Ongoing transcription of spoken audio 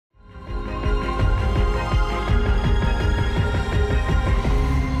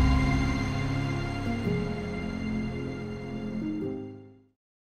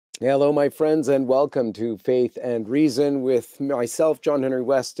Hello, my friends, and welcome to Faith and Reason with myself, John Henry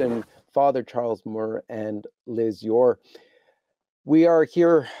West, and Father Charles Murr and Liz Yore. We are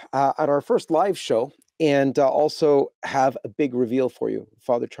here at our first live show and also have a big reveal for you.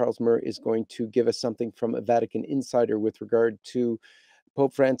 Father Charles Murr is going to give us something from a Vatican insider with regard to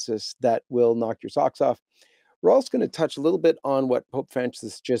Pope Francis that will knock your socks off. We're also going to touch a little bit on what Pope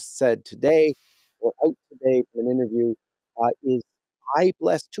Francis just said today, or out today from an interview, is I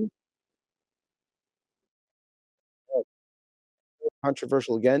bless two.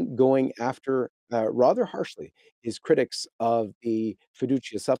 Controversial again, going after rather harshly his critics of the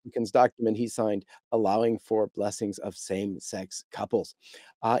Fiducia Supplicans document he signed, allowing for blessings of same-sex couples.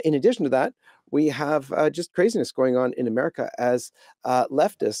 In addition to that, we have just craziness going on in America as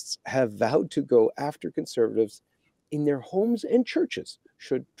leftists have vowed to go after conservatives in their homes and churches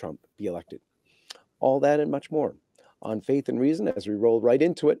should Trump be elected. All that and much more on Faith and Reason as we roll right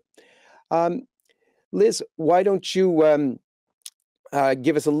into it. Liz, why don't you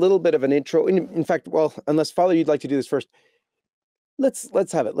give us a little bit of an intro? In fact, well, unless Father, you'd like to do this first,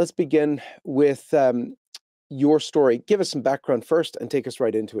 let's have it. Let's begin with your story. Give us some background first and take us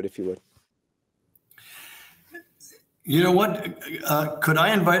right into it, if you would. You know what? Could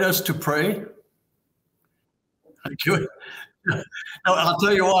I invite us to pray? No, I'll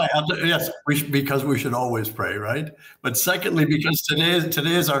tell you why. Yes, because we should always pray, right? But secondly, because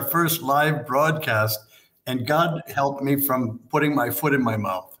today is our first live broadcast, and God helped me from putting my foot in my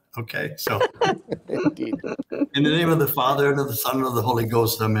mouth. Okay, so Indeed. In the name of the Father, and of the Son, and of the Holy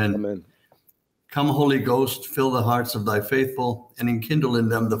Ghost, amen. Amen. Come, Holy Ghost, fill the hearts of thy faithful, and enkindle in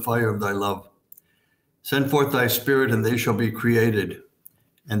them the fire of thy love. Send forth thy Spirit, and they shall be created,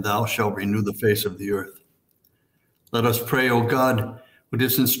 and thou shalt renew the face of the earth. Let us pray, O God, who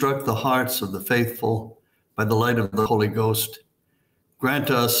didst instruct the hearts of the faithful by the light of the Holy Ghost.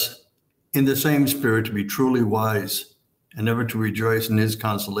 Grant us in the same Spirit to be truly wise and ever to rejoice in his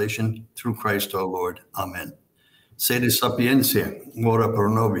consolation through Christ our Lord. Amen. Sede sapientia, ora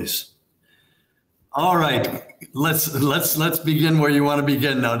pro nobis. All right, let's begin where you want to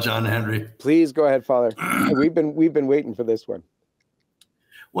begin now, John Henry. Please go ahead, Father. We've been waiting for this one.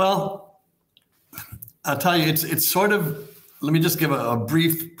 Well, I'll tell you, it's sort of, let me just give a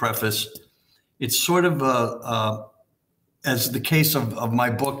brief preface. It's sort of as the case of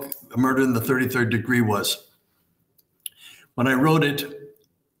my book, Murder in the 33rd Degree was. When I wrote it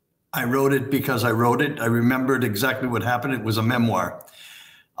because I wrote it. I remembered exactly what happened. It was a memoir.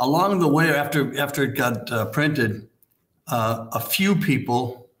 Along the way, after it got printed, a few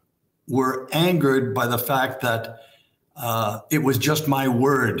people were angered by the fact that it was just my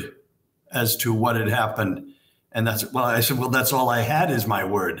word as to what had happened. And I said, well, that's all I had is my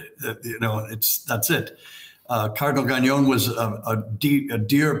word. That's it. Cardinal Gagnon was a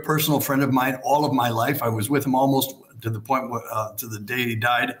dear personal friend of mine all of my life. I was with him almost to the point where, to the day he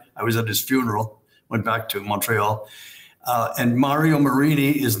died. I was at his funeral, went back to Montreal. And Mario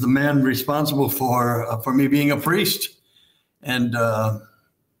Marini is the man responsible for me being a priest. And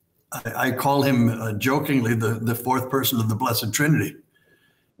I call him jokingly the fourth person of the Blessed Trinity.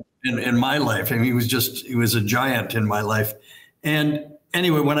 In my life. I mean, he was a giant in my life. And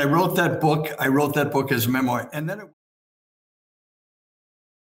anyway, when I wrote that book as a memoir. And then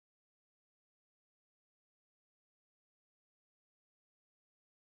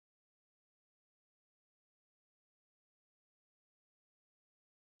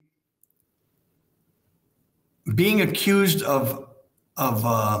being accused of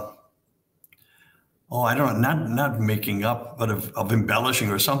I don't know, not making up, but of embellishing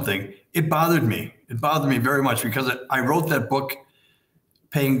or something, it bothered me. It bothered me very much because I wrote that book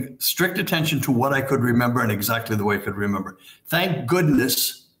paying strict attention to what I could remember and exactly the way I could remember. Thank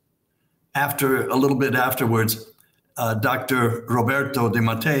goodness, after a little bit afterwards, Dr. Roberto De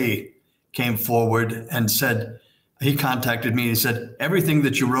Mattei came forward and said, he contacted me and he said, everything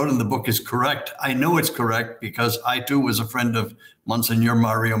that you wrote in the book is correct. I know it's correct because I too was a friend of Monsignor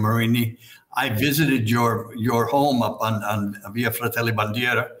Mario Marini. I visited your home up on Via Fratelli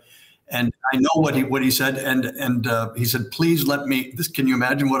Bandiera, and I know what he said. And he said, please let me. Can you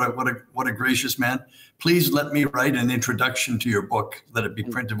imagine what a gracious man? Please let me write an introduction to your book, let it be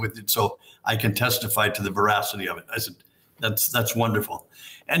printed with it, so I can testify to the veracity of it. I said, that's wonderful.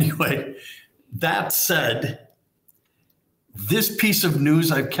 Anyway, that said, this piece of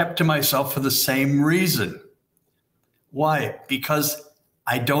news I've kept to myself for the same reason. Why? Because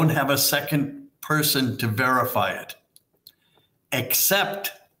I don't have a second person to verify it,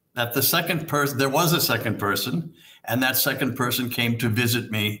 except that there was a second person, and that second person came to visit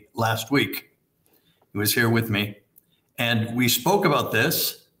me last week. He was here with me, and we spoke about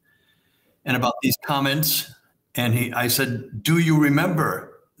this, and about these comments. And I said, do you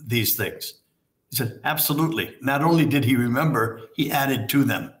remember these things? He said, absolutely. Not only did he remember, he added to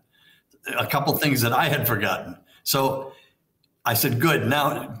them a couple things that I had forgotten. So I said, good.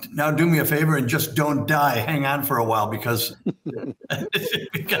 Now do me a favor and just don't die. Hang on for a while because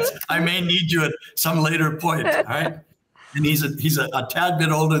I may need you at some later point. All right. And he's a tad bit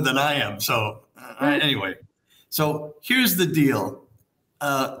older than I am. So anyway, so here's the deal.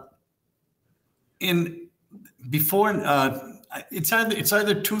 It's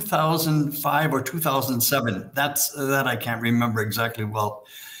either 2005 or 2007. That I can't remember exactly well.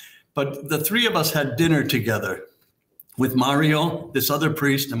 But the three of us had dinner together with Mario, this other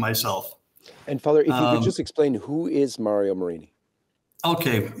priest, and myself. And Father, if you could just explain, who is Mario Marini?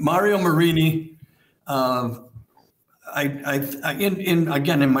 Okay, Mario Marini. Again,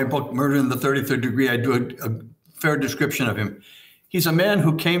 in my book, Murder in the 33rd Degree, I do a fair description of him. He's a man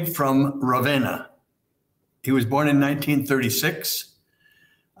who came from Ravenna. He was born in 1936.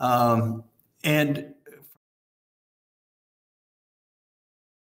 And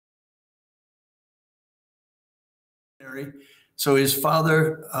so his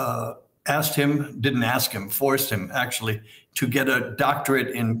father forced him actually to get a doctorate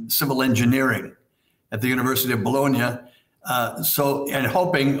in civil engineering at the University of Bologna.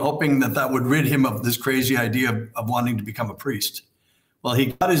 Hoping that would rid him of this crazy idea of wanting to become a priest. Well,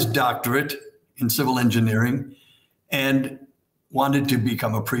 he got his doctorate in civil engineering and wanted to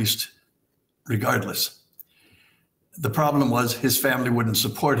become a priest regardless. The problem was his family wouldn't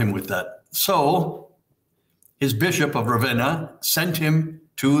support him with that. So his bishop of Ravenna sent him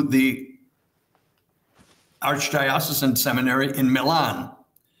to the Archdiocesan Seminary in Milan,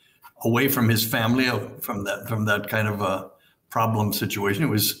 away from his family, from that kind of a problem situation.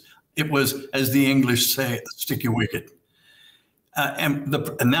 It was, as the English say, a sticky wicket. And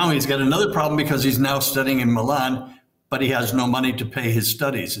now he's got another problem because he's now studying in Milan, but he has no money to pay his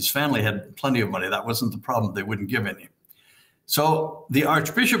studies. His family had plenty of money. That wasn't the problem. They wouldn't give any. So the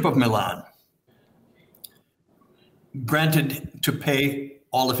Archbishop of Milan granted to pay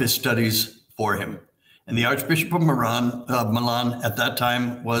all of his studies for him. And the Archbishop of Milan at that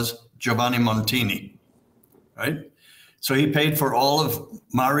time was Giovanni Montini, right? So he paid for all of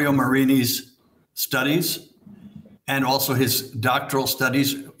Mario Marini's studies and also his doctoral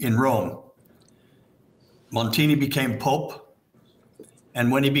studies in Rome. Montini became Pope.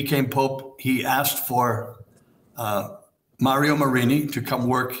 And when he became Pope, he asked for Mario Marini to come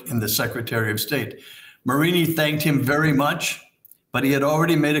work in the Secretary of State. Marini thanked him very much, but he had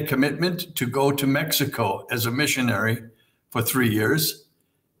already made a commitment to go to Mexico as a missionary for 3 years.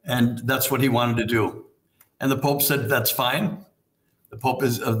 And that's what he wanted to do. And the Pope said, that's fine. The Pope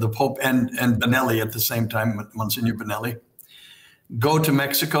and Benelli at the same time, Monsignor Benelli. Go to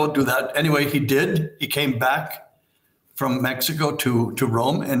Mexico, do that. Anyway, he did. He came back from Mexico to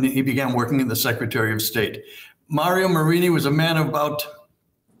Rome, and he began working in the Secretary of State. Mario Marini was a man of about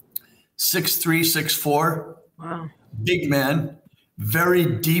 6'3", 6'4". Wow. Big man, very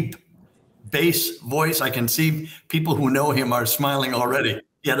deep bass voice. I can see people who know him are smiling already.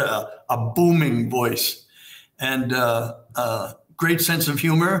 He had a booming voice and great sense of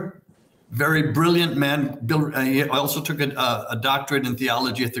humor, very brilliant man. He also took a doctorate in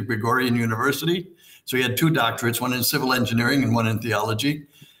theology at the Gregorian University. So he had 2 doctorates, one in civil engineering and one in theology.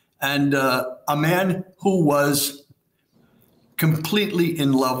 And a man who was completely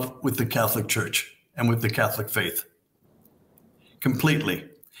in love with the Catholic Church and with the Catholic faith. Completely.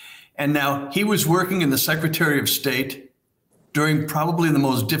 And now he was working in the Secretary of State during probably the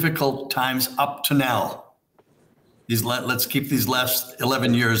most difficult times up to now. Let's keep these last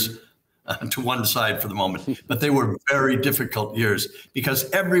 11 years to one side for the moment. But they were very difficult years because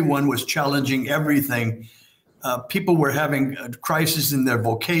everyone was challenging everything. People were having a crisis in their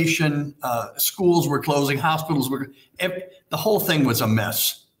vocation. Schools were closing. Hospitals were. The whole thing was a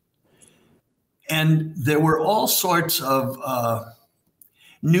mess. And there were all sorts of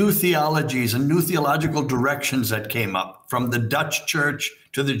new theologies and new theological directions that came up, from the Dutch church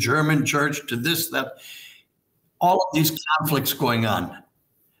to the German church to this, that. All of these conflicts going on.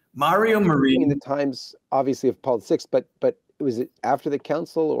 Mario Marini. In the times, obviously, of Paul VI, but was it after the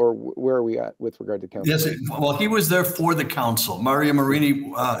council, or where are we at with regard to council? Yes, well, he was there for the council. Mario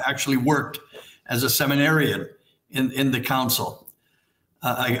Marini actually worked as a seminarian in the council.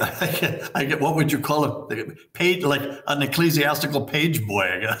 I get, what would you call it? Paid, like an ecclesiastical page boy,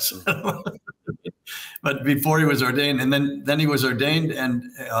 I guess. But before he was ordained, and then he was ordained and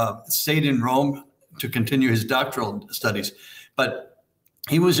stayed in Rome to continue his doctoral studies. But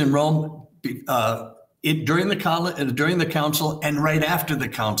he was in Rome during the council and right after the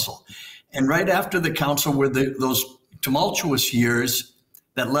council. And right after the council were those tumultuous years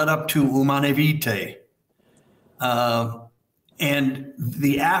that led up to Humane Vitae. And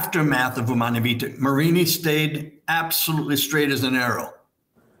the aftermath of Humane Vitae, Marini stayed absolutely straight as an arrow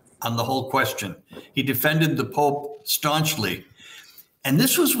on the whole question. He defended the Pope staunchly. And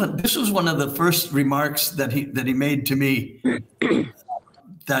this was one of the first remarks that he made to me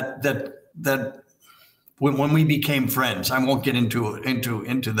that when we became friends. I won't get into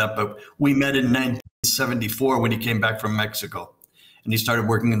that, but we met in 1974 when he came back from Mexico, and he started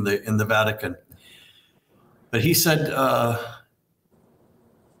working in the Vatican. But he said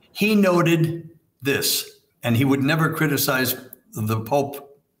he noted this, and he would never criticize the Pope.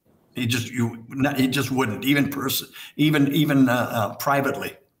 He just wouldn't, even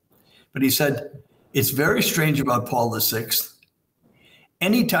privately. But he said, it's very strange about Paul VI.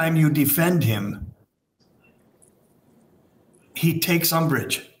 Anytime you defend him, he takes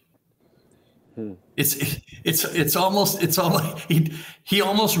umbrage. It's almost he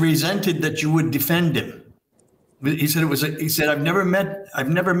almost resented that you would defend him. He said I've never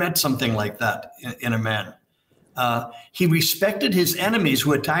met something like that in a man. He respected his enemies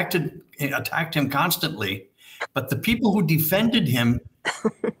who attacked him constantly, but the people who defended him,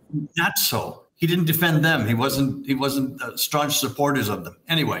 not so. He didn't defend them. He wasn't staunch supporters of them.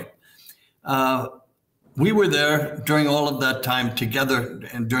 Anyway, we were there during all of that time together,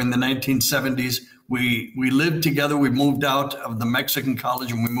 and during the 1970s, we lived together. We moved out of the Mexican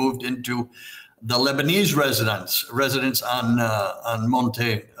college and we moved into the Lebanese residence on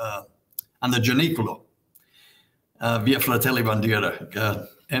Monte, on the Gianicolo, via Fratelli Bandiera.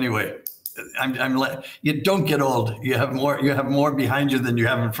 Anyway, you don't get old. You have more behind you than you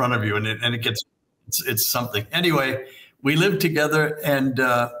have in front of you, and it's something. Anyway, we lived together, and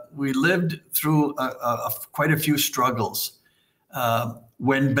we lived through quite a few struggles.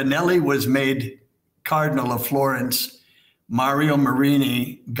 When Benelli was made Cardinal of Florence, Mario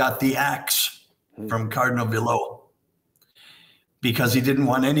Marini got the axe from Cardinal Villot because he didn't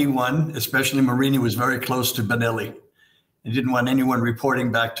want anyone, especially Marini was very close to Benelli. He didn't want anyone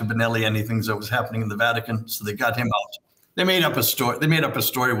reporting back to Benelli anything that was happening in the Vatican, so they got him out. They made up a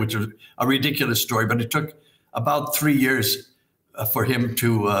story, which was a ridiculous story, but it took about 3 years for him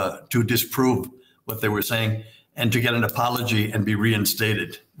to disprove what they were saying and to get an apology and be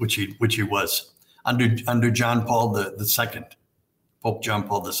reinstated, which he was under John Paul II, Pope John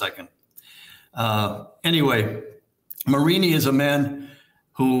Paul II. Anyway, Marini is a man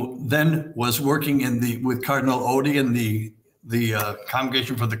who then was working with Cardinal Oddi in the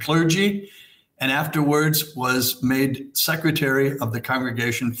Congregation for the Clergy, and afterwards was made secretary of the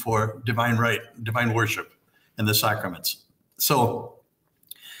Congregation for Divine Worship and the Sacraments. So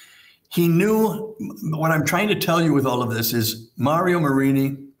he knew, what I'm trying to tell you with all of this is Mario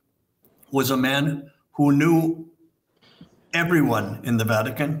Marini was a man who knew everyone in the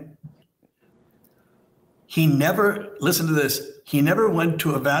Vatican. He never, listen to this, he never went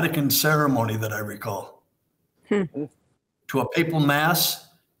to a Vatican ceremony that I recall. To a papal mass,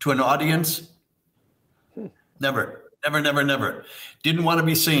 to an audience. Never. Didn't want to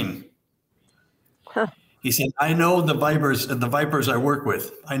be seen. Huh. He said, I know the vipers I work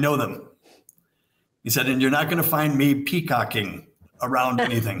with. I know them. He said, and you're not going to find me peacocking around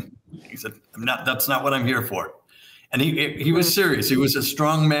anything. He said, that's not what I'm here for. And he was serious. He was a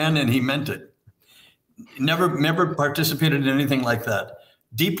strong man and he meant it. Never participated in anything like that.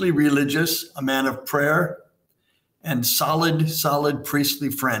 Deeply religious, a man of prayer, and solid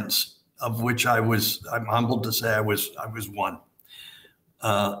priestly friends, of which I'm humbled to say I was one.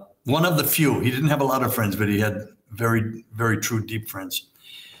 One of the few. He didn't have a lot of friends, but he had very, very true, deep friends.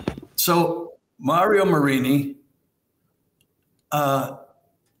 So Mario Marini, it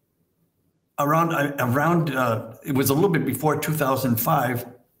was a little bit before 2005,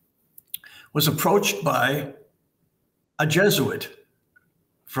 was approached by a Jesuit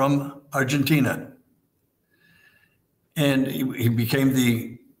from Argentina. And he became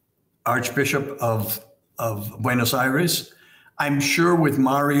the Archbishop of Buenos Aires. I'm sure with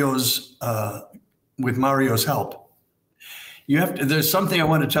Mario's help. There's something I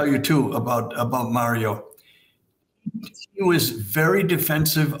want to tell you too about Mario. He was very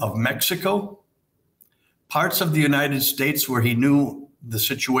defensive of Mexico, parts of the United States where he knew the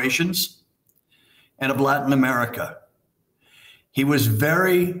situations, and of Latin America. He was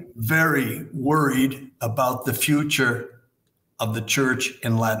very, very worried about the future of the church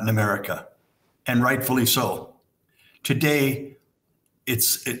in Latin America, and rightfully so. Today,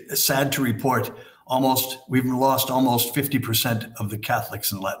 it's sad to report, we've lost almost 50% of the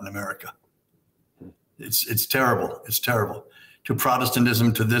Catholics in Latin America. It's terrible. It's terrible. to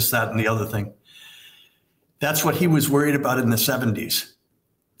Protestantism, to this, that, and the other thing. That's what he was worried about in the 70s.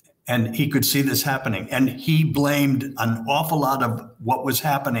 And he could see this happening. And he blamed an awful lot of what was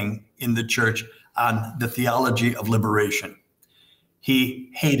happening in the church on the theology of liberation. He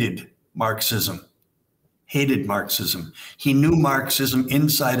hated Marxism, hated Marxism. He knew Marxism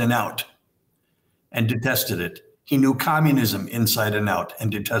inside and out and detested it. He knew communism inside and out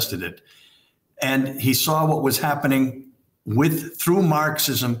and detested it. And he saw what was happening through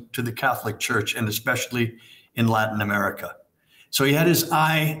Marxism to the Catholic Church, and especially in Latin America. So he had his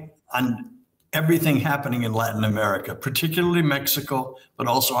eye on everything happening in Latin America, particularly Mexico, but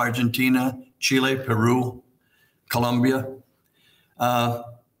also Argentina, Chile, Peru, Colombia.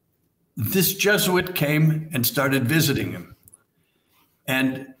 This Jesuit came and started visiting him.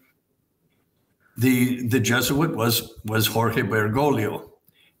 And the Jesuit was Jorge Bergoglio.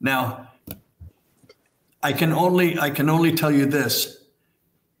 Now, I can only tell you this.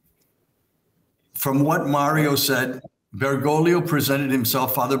 From what Mario said, Father Bergoglio presented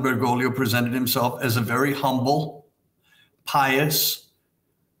himself as a very humble, pious,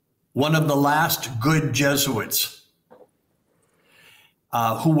 one of the last good Jesuits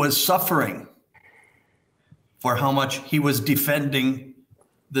who was suffering for how much he was defending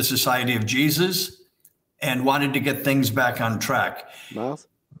the Society of Jesus and wanted to get things back on track. Miles?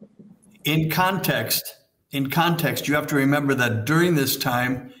 In context, you have to remember that during this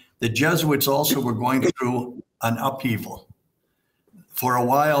time, the Jesuits also were going through an upheaval. For a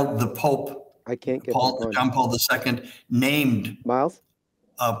while, the Pope, John Paul II, named Miles?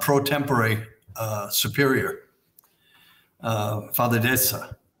 A pro tempore superior, Father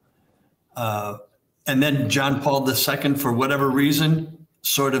Deza. And then John Paul II, for whatever reason,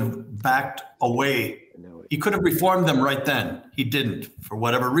 sort of backed away. He could have reformed them right then. He didn't. For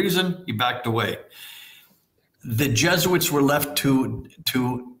whatever reason, he backed away. The Jesuits were left to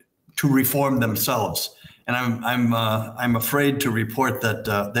reform themselves. And I'm afraid to report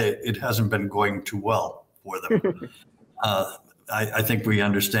that it hasn't been going too well for them. I think we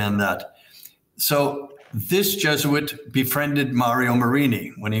understand that. So this Jesuit befriended Mario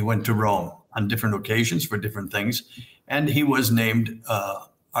Marini when he went to Rome on different occasions for different things, and he was named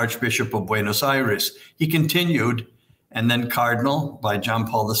Archbishop of Buenos Aires. He continued, and then Cardinal by John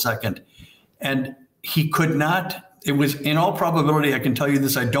Paul II. And he could not, it was in all probability, I can tell you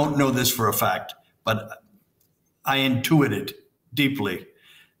this, I don't know this for a fact, but I intuited deeply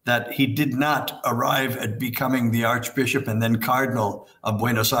that he did not arrive at becoming the Archbishop and then Cardinal of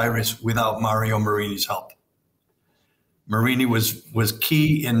Buenos Aires without Mario Marini's help. Marini was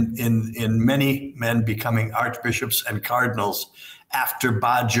key in many men becoming archbishops and cardinals after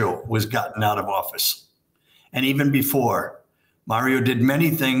Baggio was gotten out of office. And even before, Mario did many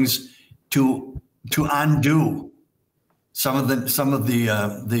things to undo some of the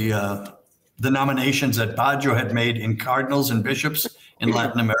nominations that Baggio had made in cardinals and bishops in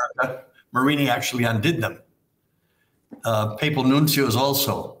Latin America. Marini actually undid them. Papal nuncios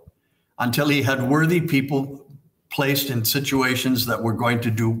also, until he had worthy people placed in situations that were going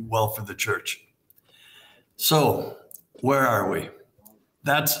to do well for the church. So where are we?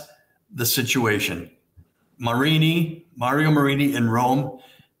 That's the situation. Mario Marini in Rome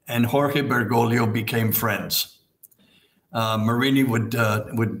and Jorge Bergoglio became friends. Marini would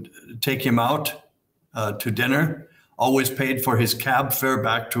take him out to dinner, always paid for his cab fare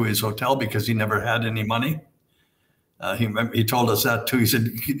back to his hotel because he never had any money. He told us that too. He said,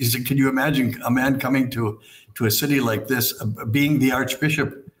 can you imagine a man coming to a city like this, being the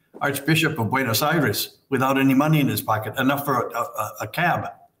Archbishop of Buenos Aires without any money in his pocket, enough for a cab,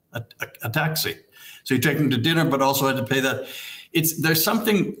 a taxi. So you take him to dinner, but also had to pay that. There's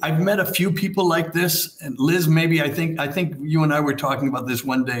something, I've met a few people like this, and Liz, maybe I think you and I were talking about this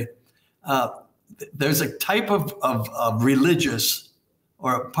one day. There's a type of religious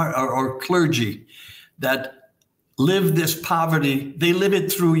or clergy that live this poverty. They live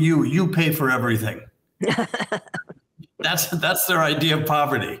it through you. You pay for everything. That's their idea of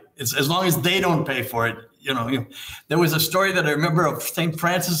poverty. It's as long as they don't pay for it. There was a story that I remember of St.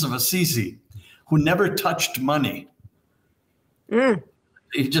 Francis of Assisi, who never touched money.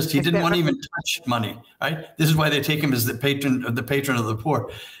 He didn't want to even touch money. Right? This is why they take him as the patron of the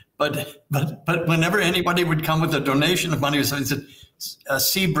poor. But whenever anybody would come with a donation of money, he said,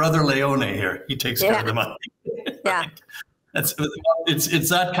 "See Brother Leone here. He takes care of the money." Yeah, it's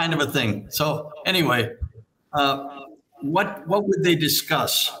that kind of a thing. So anyway, what would they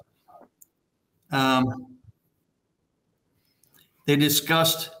discuss? They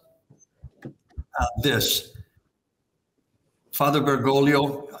discussed this. Father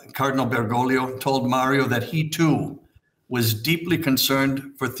Bergoglio, Cardinal Bergoglio, told Mario that he too was deeply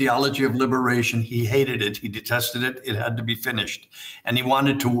concerned for theology of liberation. He hated it. He detested it. It had to be finished. And he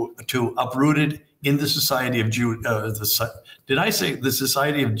wanted to uproot it in the Society of did I say the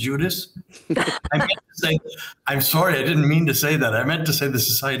Society of Judas? I meant to say, I'm sorry, I didn't mean to say that. I meant to say the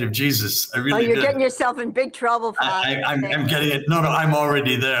Society of Jesus. I really you're did. getting yourself in big trouble, Father. I'm getting it. No, I'm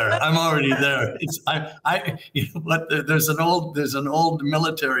already there. I'm already there. You know what? There's an old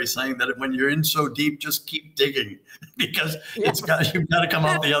military saying that when you're in so deep, just keep digging, because you've got to come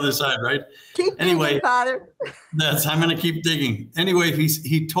out the other side, right? Keep digging, Father. I'm going to keep digging. Anyway,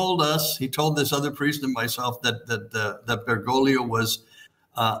 he told this other priest and myself that Bergoglio was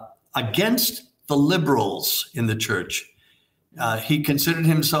against the liberals in the church. He considered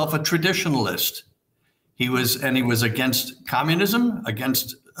himself a traditionalist. He was against communism,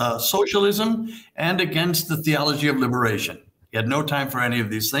 against socialism, and against the theology of liberation. He had no time for any of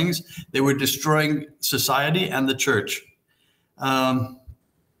these things. They were destroying society and the church.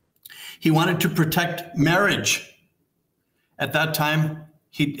 He wanted to protect marriage. At that time,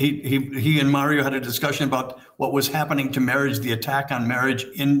 he and Mario had a discussion about what was happening to marriage, the attack on marriage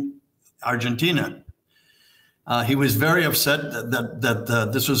in Argentina. He was very upset that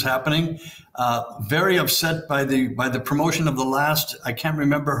this was happening. Very upset by the promotion of the last, I can't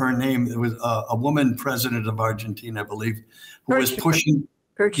remember her name. It was a woman president of Argentina, I believe, who was pushing.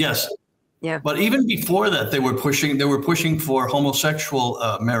 Yes. Yeah. But even before that, they were pushing for homosexual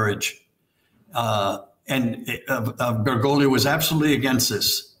marriage. And Bergoglio was absolutely against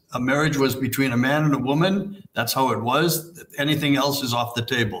this. A marriage was between a man and a woman. That's how it was. Anything else is off the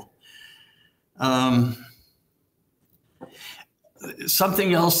table.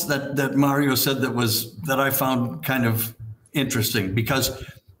 Something else that Mario said that I found kind of interesting, because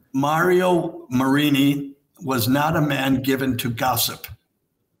Mario Marini was not a man given to gossip.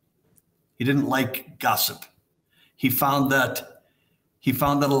 He didn't like gossip. He found that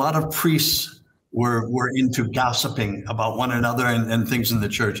a lot of priests were into gossiping about one another and things in the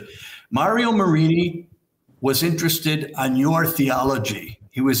church. Mario Marini was interested on your theology.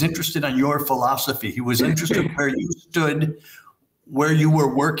 He was interested on your philosophy. He was interested where you stood, where you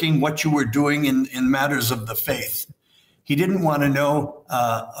were working, what you were doing in matters of the faith. He didn't want to know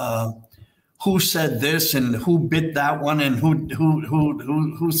who said this and who bit that one and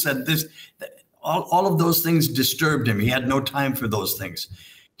who said this. All of those things disturbed him. He had no time for those things.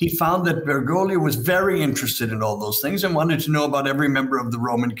 He found that Bergoglio was very interested in all those things and wanted to know about every member of the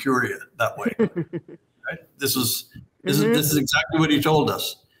Roman Curia that way. Right? This is exactly what he told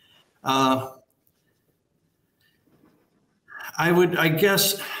us. I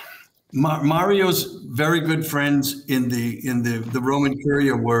guess Mario's very good friends in the Roman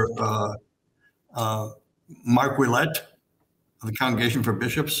Curia were Mark Willett of the Congregation for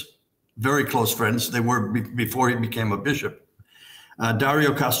Bishops, very close friends. They were before he became a bishop.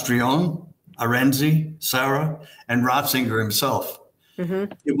 Dario Castrione, Arenzi, Sarah, and Ratzinger himself.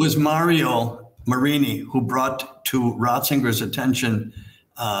 Mm-hmm. It was Mario Marini who brought to Ratzinger's attention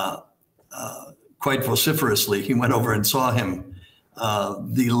quite vociferously. He went over and saw him.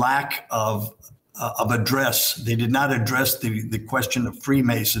 The lack of address. They did not address the question of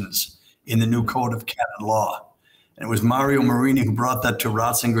Freemasons in the new Code of Canon Law. And it was Mario Marini who brought that to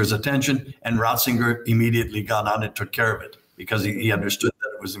Ratzinger's attention, and Ratzinger immediately got on it, took care of it, because he understood that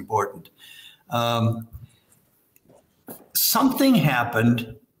it was important. Something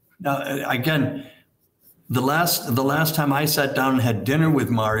happened. Now, again, the last time I sat down and had dinner with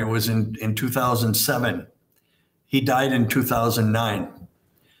Mario was in 2007. He died in 2009,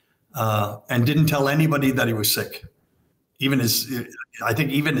 and didn't tell anybody that he was sick. I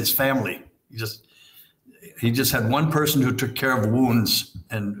think even his family. He just had one person who took care of wounds,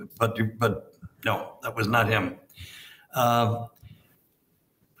 but no, that was not him.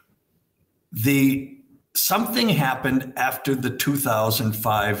 Something happened after the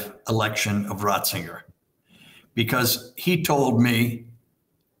 2005 election of Ratzinger, because he told me,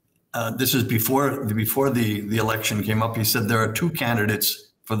 this is before the election came up. He said there are two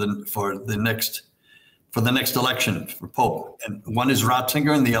candidates for the next election for Pope, and one is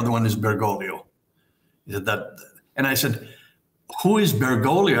Ratzinger and the other one is Bergoglio. He said that, and I said, who is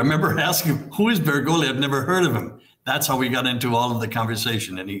Bergoglio? I remember asking him, who is Bergoglio? I've never heard of him. That's how we got into all of the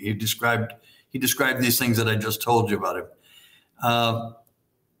conversation, and he described these things that I just told you about him.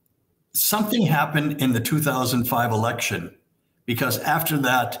 Something happened in the 2005 election, because after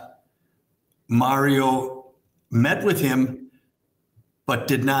that, Mario met with him, but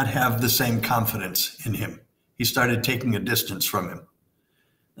did not have the same confidence in him. He started taking a distance from him,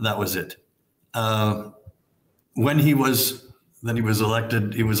 and that was it. When he was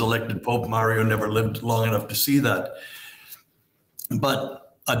elected Pope. Mario never lived long enough to see that.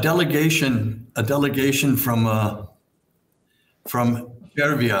 but a delegation from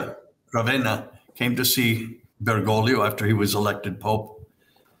Cervia, Ravenna, came to see Bergoglio after he was elected Pope.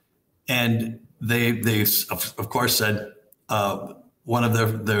 And they of course said one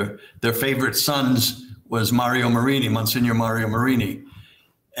of their favorite sons was Mario Marini, Monsignor Mario Marini.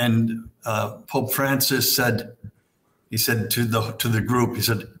 And Pope Francis said, he said to the group, he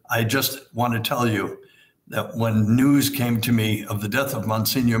said, I just want to tell you that when news came to me of the death of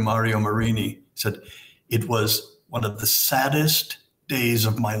Monsignor Mario Marini, he said, it was one of the saddest days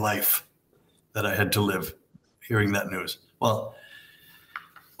of my life that I had to live, hearing that news. Well,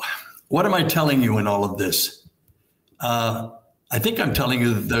 what am I telling you in all of this? I think I'm telling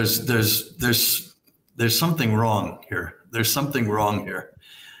you that there's something wrong here. There's something wrong here.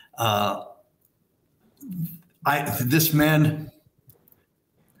 This man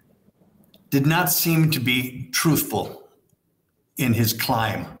did not seem to be truthful in his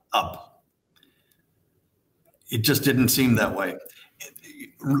climb up. It just didn't seem that way.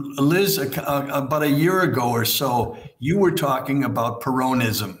 Liz, about a year ago or so, you were talking about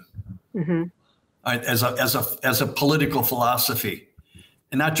Peronism as a political philosophy,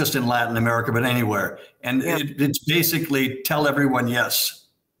 and not just in Latin America, but anywhere. And it's basically tell everyone yes.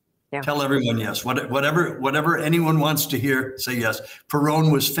 Yeah. Tell everyone yes. Whatever anyone wants to hear, say yes.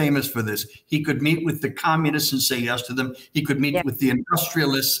 Perón was famous for this. He could meet with the communists and say yes to them. He could meet with the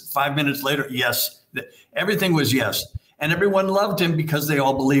industrialists 5 minutes later. Yes. Everything was yes. And everyone loved him because they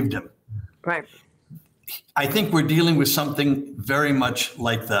all believed him. Right. I think we're dealing with something very much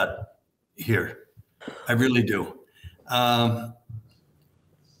like that here. I really do.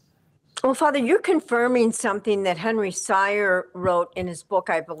 Well, Father, you're confirming something that Henry Sire wrote in his book,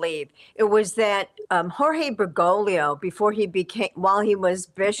 I believe. It was that Jorge Bergoglio, while he was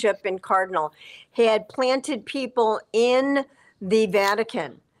bishop and cardinal, had planted people in the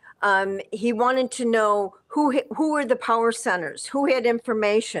Vatican. He wanted to know who were the power centers, who had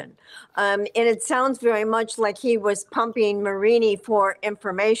information. And it sounds very much like he was pumping Marini for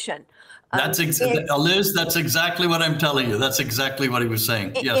information. Liz, that's exactly what I'm telling you. That's exactly what he was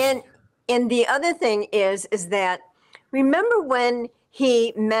saying. Yes. And the other thing is that, remember when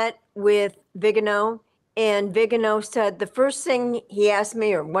he met with Vigano, and Vigano said, the first thing he asked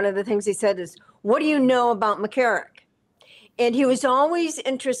me, or one of the things he said is, what do you know about McCarrick? And he was always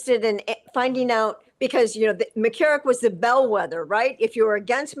interested in finding out, because, McCarrick was the bellwether, right? If you were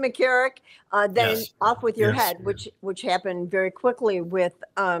against McCarrick, then off with your head, which happened very quickly with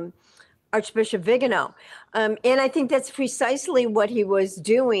Archbishop Vigano. And I think that's precisely what he was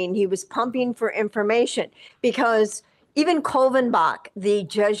doing. He was pumping for information, because even Kolvenbach, the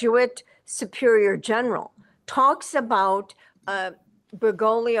Jesuit superior general, talks about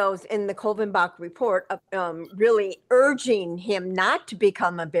Bergoglio's, in the Kolvenbach report, really urging him not to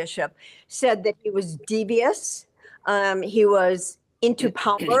become a bishop, said that he was devious, he was into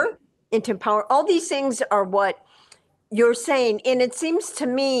power. All these things are what you're saying. And it seems to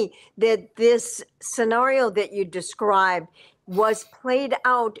me that this scenario that you described was played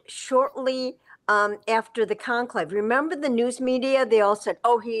out shortly after the conclave. Remember the news media? They all said,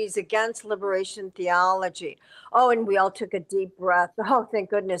 oh, he's against liberation theology. Oh, and we all took a deep breath. Oh, thank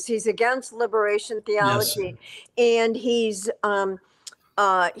goodness. He's against liberation theology. Yes. And he's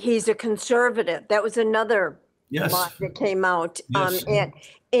a conservative. That was another lot that came out. Yes.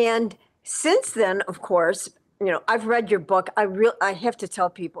 And since then, of course, I've read your book. I have to tell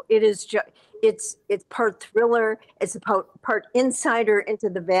people, it's part thriller. It's part insider into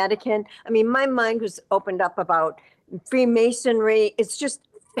the Vatican. I mean, my mind was opened up about Freemasonry. It's just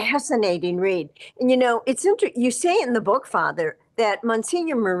fascinating read. And it's interesting. You say in the book, Father, that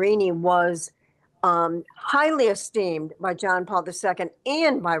Monsignor Marini was highly esteemed by John Paul II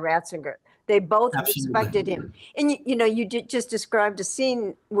and by Ratzinger. They both respected him. And, you just described a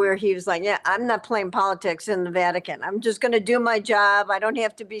scene where he was like, I'm not playing politics in the Vatican. I'm just going to do my job. I don't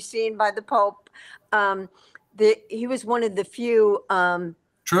have to be seen by the Pope. He was one of the few. True.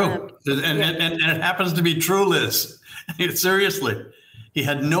 And it happens to be true, Liz. Seriously. He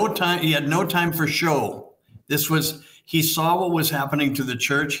had no time. He had no time for show. He saw what was happening to the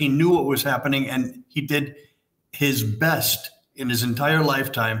church. He knew what was happening, and he did his best in his entire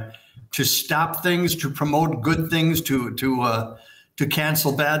lifetime to stop things, to promote good things, to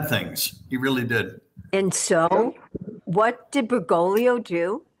cancel bad things. He really did. And so what did Bergoglio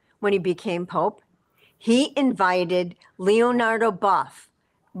do when he became Pope? He invited Leonardo Buff,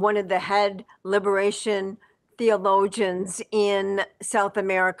 one of the head liberation theologians in South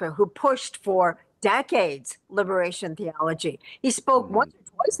America, who pushed for decades liberation theology. He spoke once or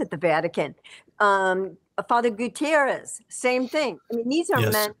twice at the Vatican. Father Gutierrez, same thing. I mean, these are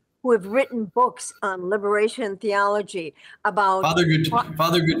Yes. men who have written books on liberation theology about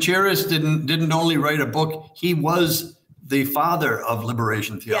Father Gutierrez didn't only write a book, he was the father of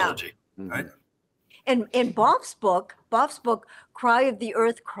liberation theology, right? And Boff's book, Cry of the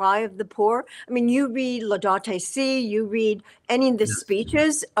Earth, Cry of the Poor. I mean, you read Laudato Si, you read any of the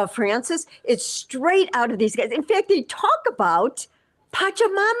speeches of Francis, it's straight out of these guys. In fact, they talk about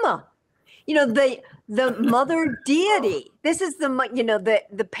Pachamama, you know, the mother deity. This is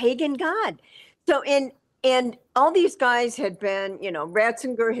the pagan god. So and all these guys had been,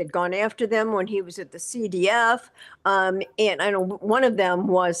 Ratzinger had gone after them when he was at the CDF. And I know one of them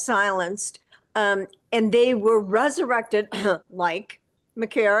was silenced. And they were resurrected, like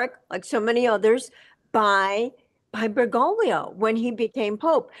McCarrick, like so many others, by Bergoglio when he became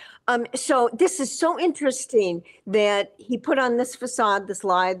Pope. So this is so interesting that he put on this facade, this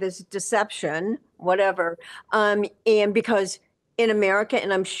lie, this deception, whatever. And because in America,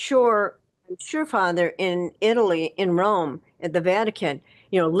 and I'm sure, Father, in Italy, in Rome, at the Vatican,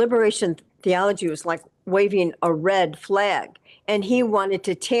 liberation theology was like waving a red flag. And he wanted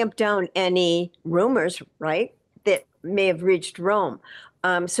to tamp down any rumors, right, that may have reached Rome.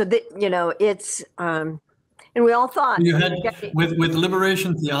 So that, it's, and we all thought. You had, with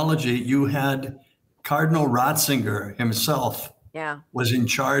liberation theology, you had Cardinal Ratzinger himself was in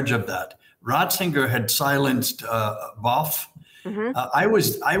charge of that. Ratzinger had silenced Boff. I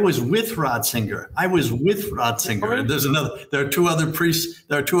was with Ratzinger. There's there are two other priests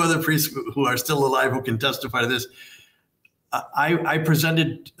who are still alive who can testify to this. I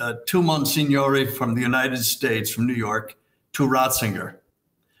presented two Monsignori from the United States, from New York, to Ratzinger,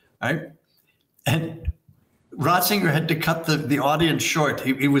 right? And Ratzinger had to cut the audience short.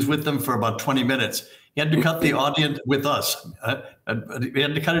 He was with them for about 20 minutes. He had to cut the audience with us. He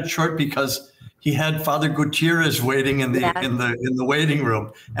had to cut it short because he had Father Gutierrez waiting in the waiting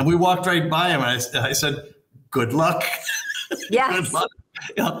room, and we walked right by him. And I said, "Good luck." Yes. Good luck.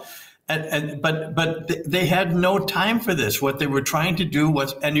 But they had no time for this. What they were trying to do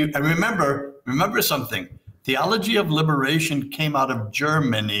was, and remember something. Theology of liberation came out of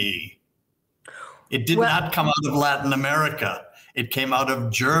Germany. It did not come out of Latin America. It came out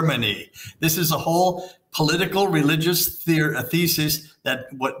of Germany. This is a whole political religious thesis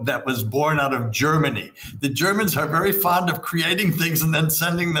that was born out of Germany. The Germans are very fond of creating things and then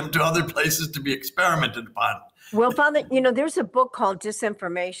sending them to other places to be experimented upon. Well, Father, there's a book called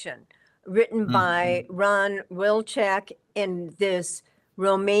Disinformation, written by Ron Wilczek and this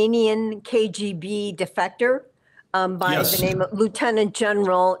Romanian KGB defector by the name of Lieutenant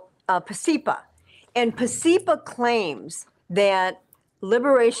General Pasipa. And Pasipa claims that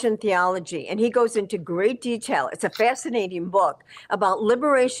liberation theology, and he goes into great detail. It's a fascinating book about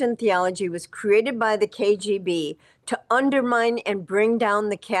liberation theology was created by the KGB to undermine and bring down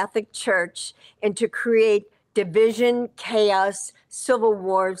the Catholic Church and to create division, chaos, civil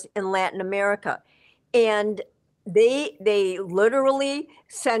wars in Latin America. And they literally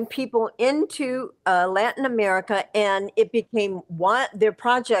sent people into Latin America, and it became their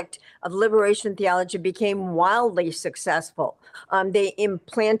project of liberation theology became wildly successful. They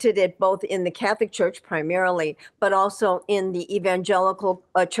implanted it both in the Catholic Church primarily, but also in the evangelical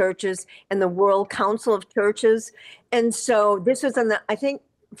churches and the World Council of Churches. And so this was in the, I think,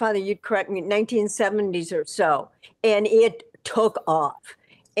 Father, you'd correct me, 1970s or so, and it took off.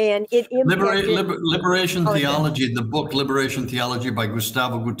 And it Liberation Theology, the book Liberation Theology by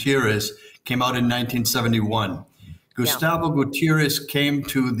Gustavo Gutierrez came out in 1971. Gustavo Gutierrez came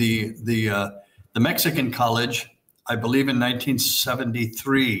to the Mexican College, I believe in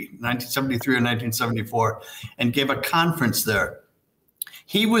 1973 or 1974, and gave a conference there.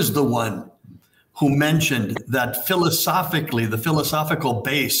 He was the one who mentioned that philosophically, the philosophical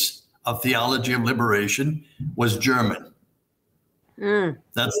base of theology of liberation was German.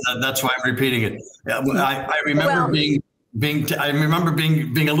 That's why I'm repeating it. I remember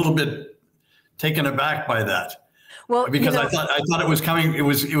being a little bit taken aback by that. Well, because I thought it was coming. It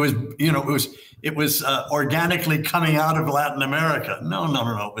was organically coming out of Latin America. No.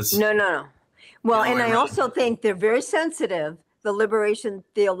 It was no. Well, and I also think they're very sensitive. The liberation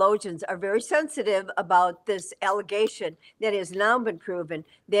theologians are very sensitive about this allegation that has now been proven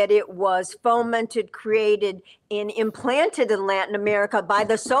that it was fomented, created, and implanted in Latin America by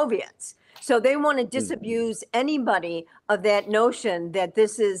the Soviets. So they want to disabuse anybody of that notion that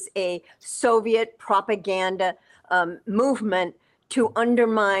this is a Soviet propaganda movement to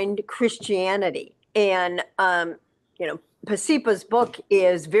undermine Christianity. And, Pasipa's book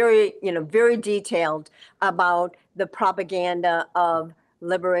is very detailed about the propaganda of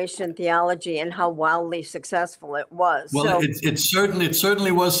liberation theology and how wildly successful it was. Well, So, it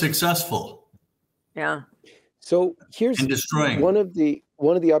certainly was successful. yeah. So here's in destroying. one of the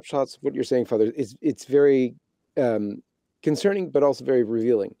upshots of what you're saying, Father. It's very concerning, but also very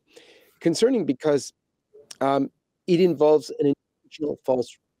revealing. Concerning because it involves an intentional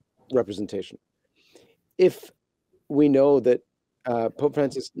false representation. If we know that Pope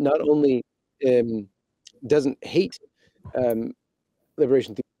Francis not only doesn't hate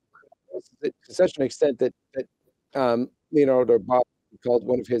liberation theology to such an extent that Leonardo Bob called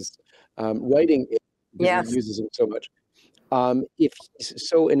one of his writing, because Yes. he uses him so much. If he's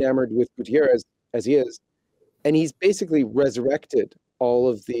so enamored with Gutierrez as he is, and he's basically resurrected all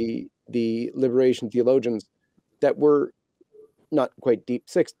of the liberation theologians that were not quite deep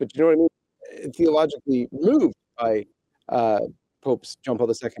sixth, but you know what I mean, theologically moved by Popes John Paul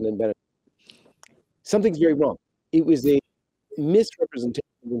II and Benedict. Something's very wrong. It was a misrepresentation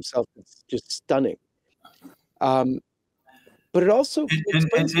of himself that's just stunning. But it also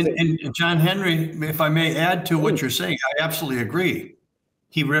and John Henry, if I may add to what you're saying, I absolutely agree.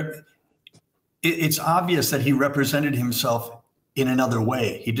 It's obvious that he represented himself in another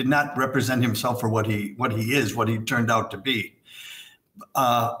way. He did not represent himself for what he is, what he turned out to be.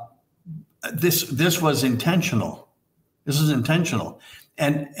 This was intentional. This is intentional.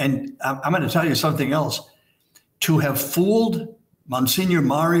 And I'm going to tell you something else. To have fooled Monsignor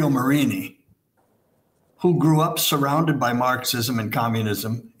Mario Marini, who grew up surrounded by Marxism and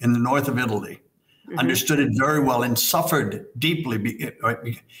communism in the north of Italy, understood it very well and suffered deeply.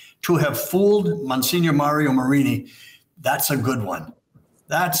 To have fooled Monsignor Mario Marini, that's a good one.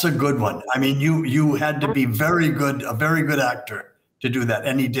 That's a good one. I mean, you had to be very good, a very good actor to do that,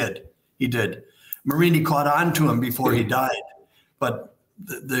 and he did. He did. Marini caught on to him before he died, but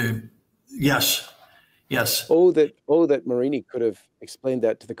yes. Oh, that Marini could have explained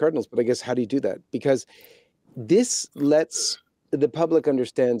that to the cardinals, but I guess how do you do that? Because this lets the public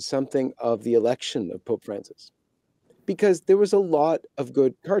understand something of the election of Pope Francis, because there was a lot of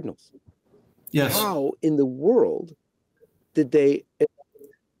good cardinals. Yes. How in the world did they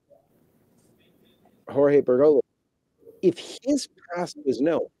Jorge Bergoglio, if his past was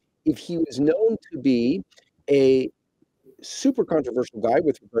known, if he was known to be a super controversial guy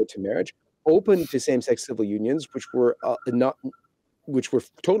with regard to marriage, open to same-sex civil unions, which were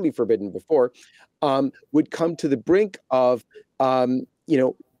totally forbidden before, would come to the brink of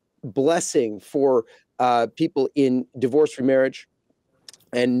blessing for people in divorce-free marriage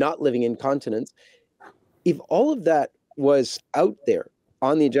and not living in continence. If all of that was out there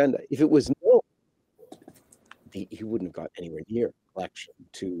on the agenda, if it was known, he wouldn't have got anywhere near election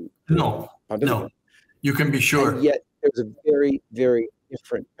to no, you can be sure. And yet there's a very, very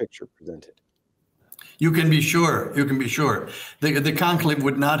different picture presented. You can be sure. You can be sure. The conclave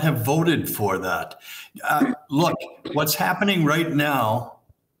would not have voted for that. Look, what's happening right now,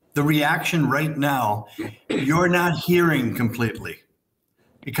 the reaction right now, you're not hearing completely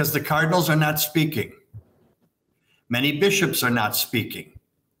because the cardinals are not speaking. Many bishops are not speaking.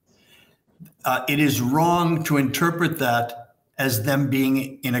 It is wrong to interpret that as them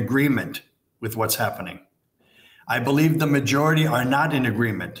being in agreement with what's happening. I believe the majority are not in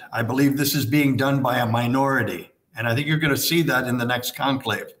agreement. I believe this is being done by a minority. And I think you're going to see that in the next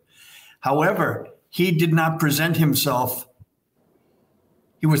conclave. However, he did not present himself.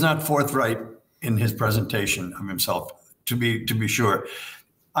 He was not forthright in his presentation of himself, to be sure.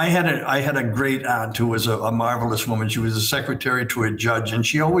 I had a great aunt who was a marvelous woman. She was a secretary to a judge, and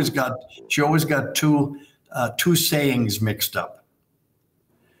she always got two sayings mixed up.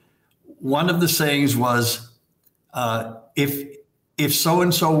 One of the sayings was, if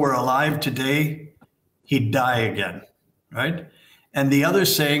so-and-so were alive today, he'd die again, right? And the other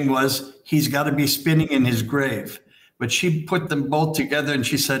saying was, he's got to be spinning in his grave. But she put them both together and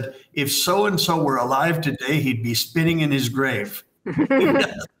she said, if so-and-so were alive today, he'd be spinning in his grave.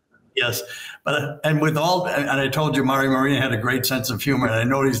 Yes. And I told you, Mario Marini had a great sense of humor, and I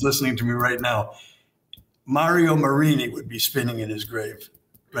know he's listening to me right now. Mario Marini would be spinning in his grave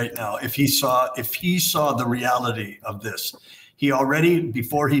right now if he saw the reality of this. He already,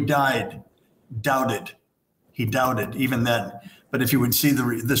 before he died, doubted. He doubted even then. But if he would see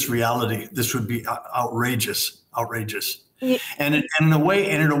this reality, this would be outrageous. Yeah. And in a way,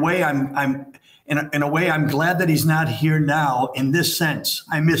 I'm glad that he's not here now. In this sense,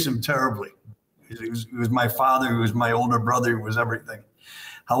 I miss him terribly. He was my father. He was my older brother. He was everything.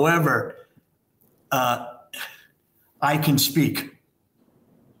 However, I can speak.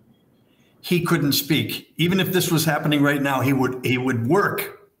 He couldn't speak. Even if this was happening right now, he would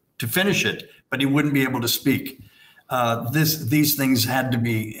work to finish it, but he wouldn't be able to speak. these things had to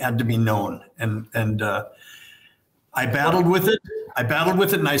be known, and I battled with it.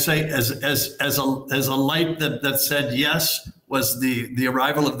 And I say, as a light that said yes, was the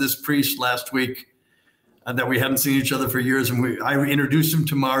arrival of this priest last week, that we hadn't seen each other for years, and I introduced him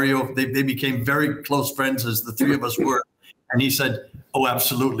to Mario. They became very close friends, as the three of us were. And he said, "Oh,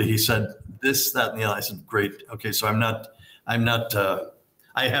 absolutely." He said, "This, that, and the other." I said, "Great. Okay, so I'm not.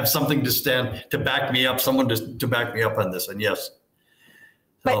 I have something to back me up. Someone to back me up on this." And yes.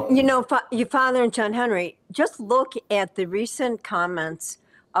 But your father and John Henry, just look at the recent comments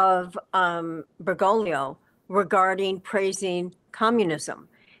of Bergoglio regarding praising communism.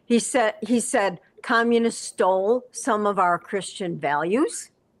 He said communists stole some of our Christian values.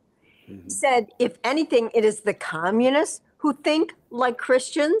 He said, if anything, it is the communists who think like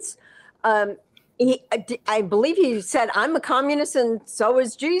Christians. I believe he said, "I'm a communist and so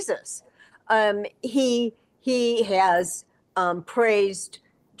is Jesus." He has praised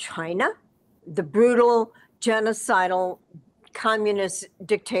China, the brutal genocidal communist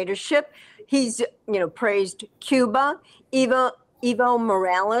dictatorship. He's praised Cuba, Evo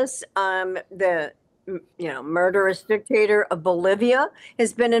Morales, the murderous dictator of Bolivia,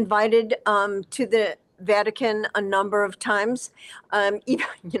 has been invited to the Vatican a number of times.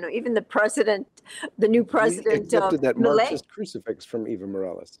 Even the president, the new president, he accepted that Milei. Marxist crucifix from Evo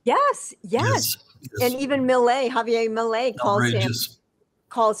Morales. Yes. And even Javier Milei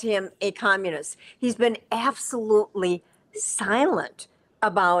calls him a communist. He's been absolutely silent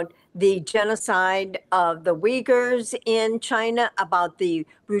about the genocide of the Uyghurs in China, about the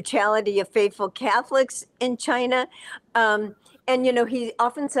brutality of faithful Catholics in China. And he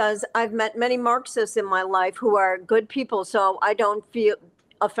often says, "I've met many Marxists in my life who are good people, so I don't feel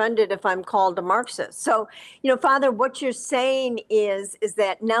offended if I'm called a Marxist." So, Father, what you're saying is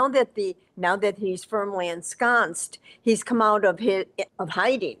that now that he's firmly ensconced, he's come out of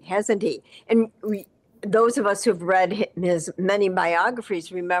hiding, hasn't he? And those of us who've read his many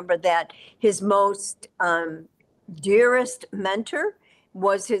biographies remember that his most dearest mentor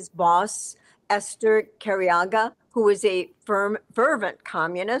was his boss, Esther Carriaga, who is a fervent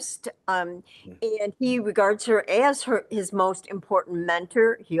communist, and he regards her as his most important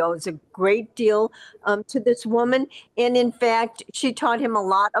mentor. He owes a great deal to this woman, and in fact, she taught him a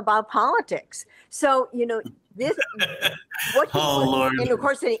lot about politics. So, this what he Lord. And of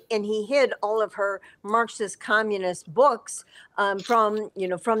course, and he hid all of her Marxist communist books from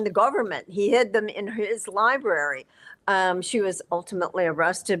the government. He hid them in his library. She was ultimately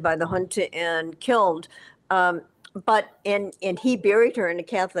arrested by the junta and killed. But he buried her in a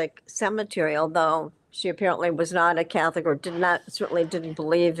Catholic cemetery, although she apparently was not a Catholic or certainly didn't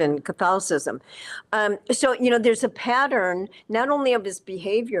believe in Catholicism. So, there's a pattern not only of his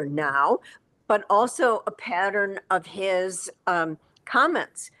behavior now, but also a pattern of his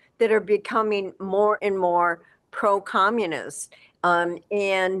comments that are becoming more and more pro-communist.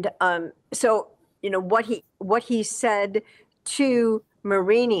 So, what he said to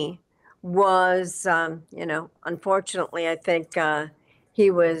Marini was, unfortunately, I think he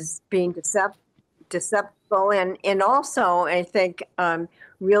was being deceptive, and also, I think,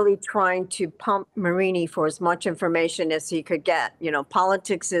 really trying to pump Marini for as much information as he could get.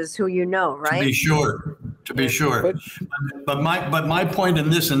 Politics is who you know, right? To be sure. But my point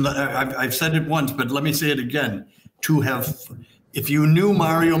in this, and I've said it once, but let me say it again: if you knew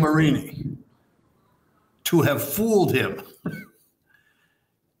Mario Marini, to have fooled him,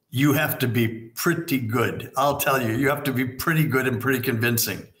 you have to be pretty good. I'll tell you, you have to be pretty good and pretty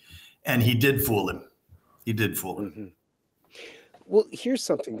convincing. And he did fool him. Mm-hmm. Well, here's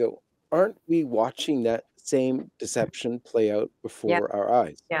something, though. Aren't we watching that same deception play out before our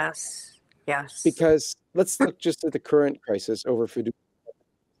eyes? Yes. Because let's look just at the current crisis over fiduciary.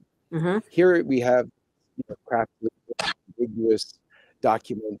 Mm-hmm. Here we have crafty, ambiguous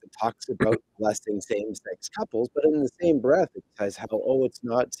document that talks about blessing same-sex couples, but in the same breath it says how, it's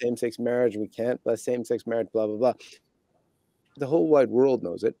not same-sex marriage, we can't bless same-sex marriage, blah, blah, blah. The whole wide world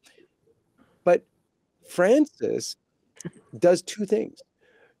knows it. But Francis does two things.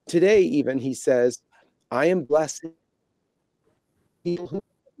 Today, even, he says, "I am blessing people who love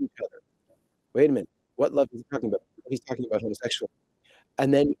each other." Wait a minute. What love is he talking about? He's talking about homosexual.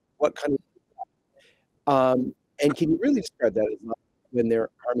 And then what kind of... and can you really describe that as love when they're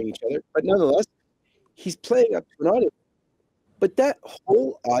harming each other? But nonetheless, he's playing up to an audience. But that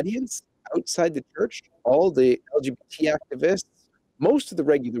whole audience outside the church, all the LGBT activists, most of the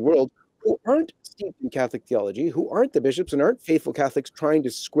regular world, who aren't steeped in Catholic theology, who aren't the bishops and aren't faithful Catholics trying to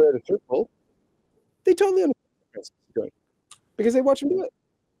square the circle, they totally understand what Francis is doing because they watch him do it.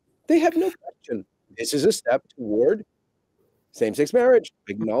 They have no question this is a step toward same-sex marriage,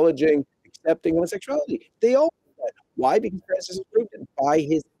 acknowledging, accepting homosexuality. They all do that. Why? Because Francis approved it by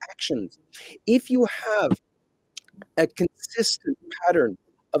his actions. If you have a consistent pattern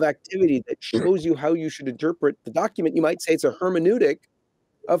of activity that shows you how you should interpret the document, you might say it's a hermeneutic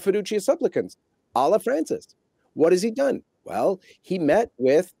of fiducia supplicans, a la Francis. What has he done? Well, he met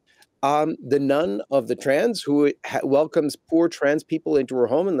with the nun of the trans who welcomes poor trans people into her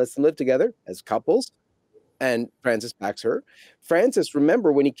home and lets them live together as couples. And Francis backs her. Francis,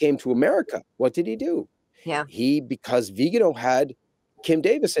 remember when he came to America, what did he do? Yeah. Because Vigano had Kim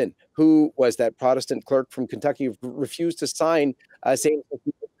Davison, who was that Protestant clerk from Kentucky who refused to sign a same-sex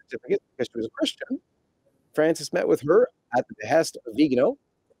certificate because she was a Christian. Francis met with her at the behest of Vigano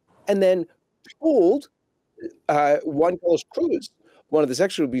and then told Juan Carlos Cruz, one of the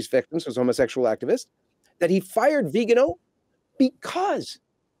sexual abuse victims, was a homosexual activist, that he fired Vigano because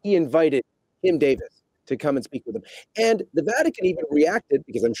he invited Kim Davis to come and speak with him. And the Vatican even reacted,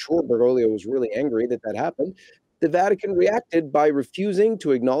 because I'm sure Bergoglio was really angry that that happened. The Vatican reacted by refusing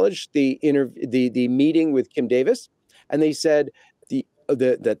to acknowledge the meeting with Kim Davis. And they said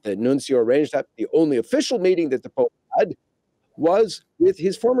that the nuncio arranged that the only official meeting that the Pope had was with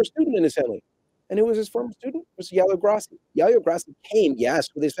his former student and his family. And who was his former student? It was Yayo Grassi. Yayo Grassi came, yes,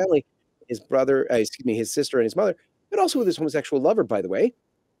 with his family, his brother, his sister and his mother, but also with his homosexual lover, by the way.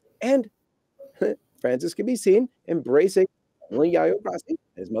 And Francis can be seen embracing only Yayo Grassi,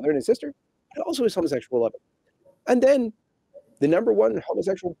 his mother and his sister, but also his homosexual lover. And then the number one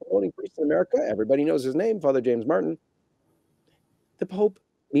homosexual promoting priest in America, everybody knows his name, Father James Martin. The Pope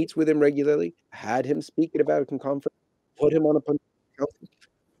meets with him regularly, had him speak at a Vatican conference, put him on a council,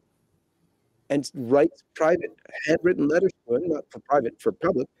 and writes private handwritten letters to him, not for private, for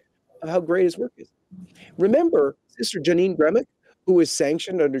public, of how great his work is. Remember Sister Janine Gremick, who was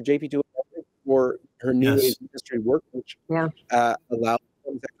sanctioned under JP2 for her New Age ministry work, which allowed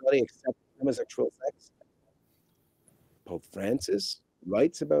homosexuality, except homosexual sex. Pope Francis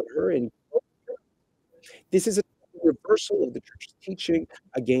writes about her in. This is a reversal of the church's teaching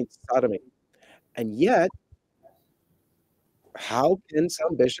against sodomy. And yet, how can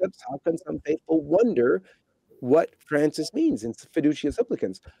some bishops, how can some faithful wonder what Francis means in fiducia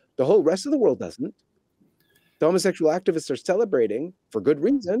supplicans? The whole rest of the world doesn't. The homosexual activists are celebrating for good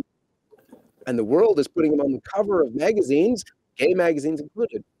reason, and the world is putting them on the cover of magazines, gay magazines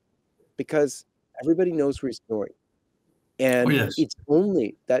included, because everybody knows where he's going. And it's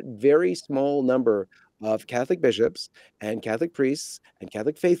only that very small number of Catholic bishops and Catholic priests and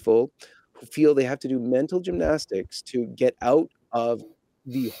Catholic faithful who feel they have to do mental gymnastics to get out of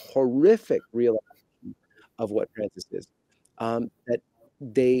the horrific realization of what Francis is, that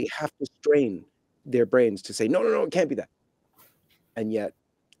they have to strain their brains to say, no, no, no, it can't be that. And yet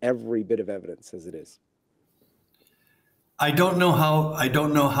every bit of evidence says it is. I don't know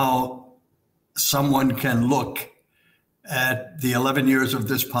how someone can look at the 11 years of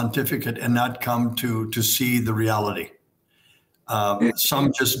this pontificate and not come to see the reality.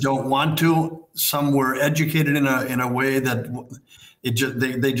 Some just don't want to. Some were educated in a way that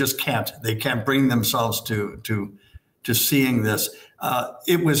they just can't. They can't bring themselves to seeing this.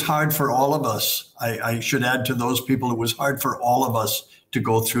 It was hard for all of us. I should add to those people, it was hard for all of us to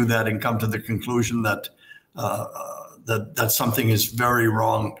go through that and come to the conclusion that that something is very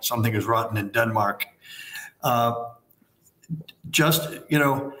wrong, something is rotten in Denmark.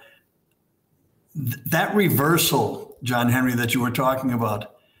 That reversal, John Henry, that you were talking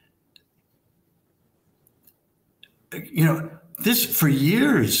about, this for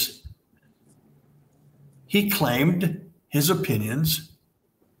years, he claimed his opinions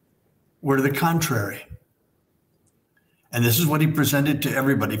were to the contrary. And this is what he presented to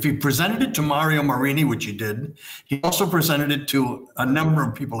everybody. If he presented it to Mario Marini, which he did, he also presented it to a number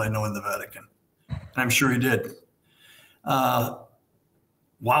of people I know in the Vatican. And I'm sure he did. Wow.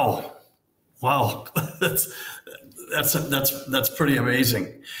 That's pretty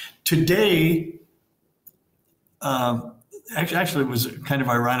amazing. Today, actually, it was kind of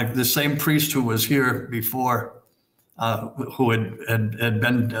ironic. The same priest who was here before, who had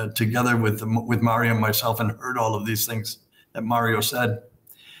been together with Mario and myself and heard all of these things that Mario said,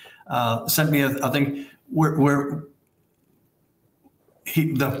 sent me a thing where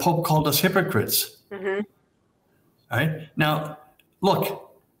the Pope called us hypocrites. Mm-hmm. All right? Now,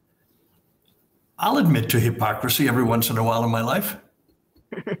 look, I'll admit to hypocrisy every once in a while in my life.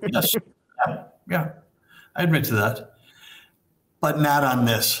 Yes. Yeah, I admit to that. But not on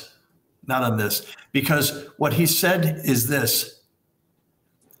this. Not on this. Because what he said is this.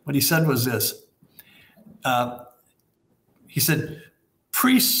 What he said was this. He said,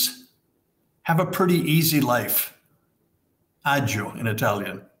 priests have a pretty easy life. Agio in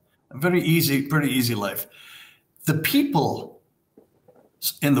Italian. A very easy, pretty easy life. The people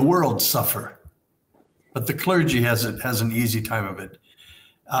in the world suffer, but the clergy has an easy time of it.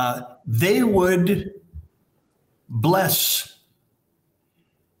 They would bless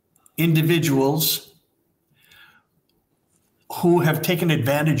individuals who have taken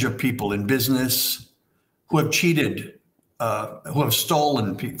advantage of people in business, who have cheated, who have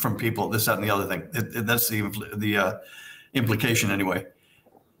stolen from people, this, that, and the other thing. That's the implication anyway.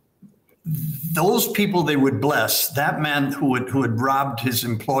 Those people they would bless, that man who had robbed his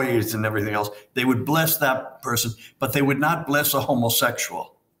employees and everything else, they would bless that person, but they would not bless a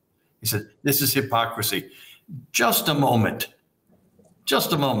homosexual. He said, this is hypocrisy. Just a moment.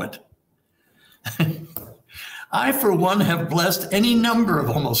 Just a moment. I, for one, have blessed any number of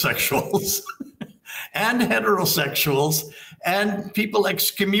homosexuals and heterosexuals and people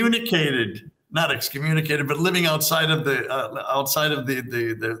excommunicated, not excommunicated, but living outside of the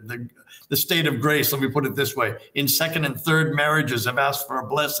state of grace. Let me put it this way: in second and third marriages, I've asked for a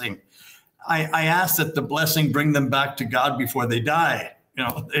blessing. I ask that the blessing bring them back to God before they die. You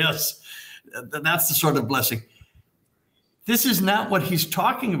know, yes, that's the sort of blessing. This is not what he's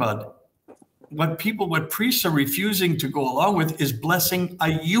talking about. What priests are refusing to go along with is blessing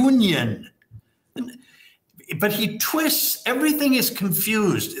a union. But he twists, everything is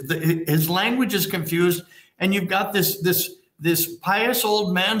confused. His language is confused. And you've got this pious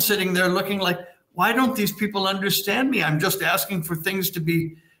old man sitting there looking like, why don't these people understand me? I'm just asking for things to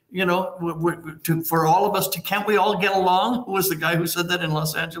be, you know, for all of us to, can't we all get along? Who was the guy who said that in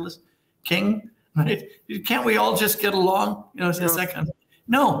Los Angeles? King, right? Can't we all just get along? You know, it's that kind of,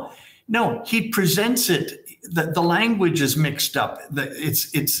 no, he presents it. The language is mixed up.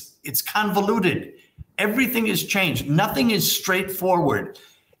 It's convoluted. Everything is changed. Nothing is straightforward.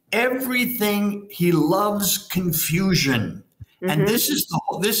 Everything, he loves confusion. Mm-hmm. And this is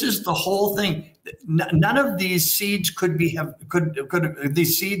the whole thing. None of these seeds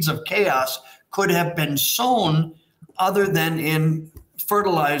these seeds of chaos could have been sown other than in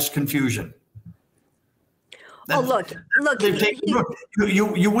fertilized confusion. Look.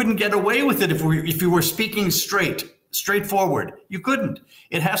 You wouldn't get away with it if you were speaking straightforward. You couldn't.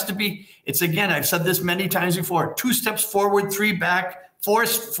 It has to be. It's, again, I've said this many times before: 2 steps forward, 3 back, 4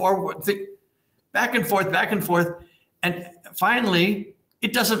 forward, back and forth, and finally,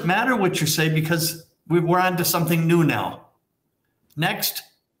 it doesn't matter what you say because we're on to something new now. Next.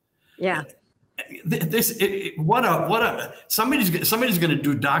 Yeah. Somebody's going to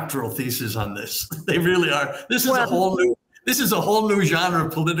do doctoral thesis on this. They really are. This is a whole new genre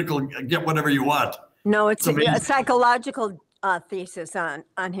of political. Get whatever you want. No, it's a psychological thesis on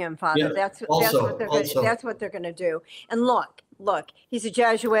him, Father. Yeah, that's what they're going to do. And look, he's a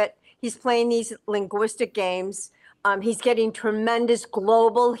Jesuit. He's playing these linguistic games. He's getting tremendous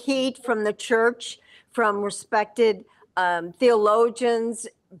global heat from the church, from respected theologians,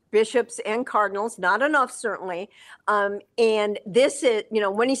 bishops, and cardinals. Not enough, certainly. And this is,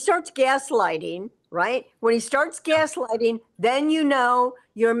 when he starts gaslighting, right? When he starts gaslighting, then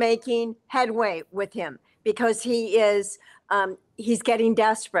you're making headway with him, because he's getting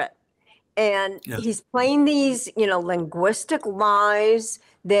desperate. And he's playing these, linguistic lies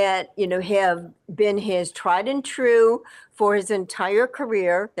that, have been his tried and true for his entire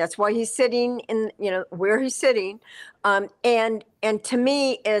career. That's why he's sitting in, where he's sitting. And to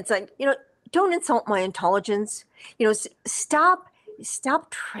me, it's like, don't insult my intelligence. Stop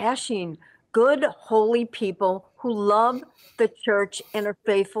trashing good, holy people who love the church and are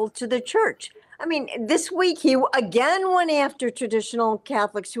faithful to the church. I mean, this week he again went after traditional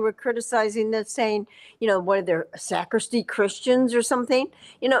Catholics who were criticizing this, saying, what are they, sacristy Christians or something?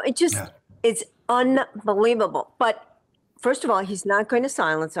 It's unbelievable. But first of all, he's not going to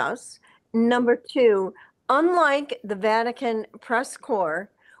silence us. Number two, unlike the Vatican press corps,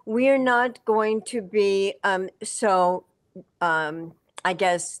 we are not going to be I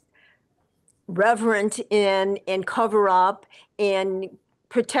guess, reverent and cover up and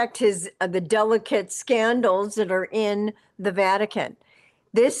protect the delicate scandals that are in the Vatican.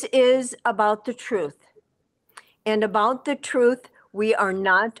 This is about the truth. And about the truth, we are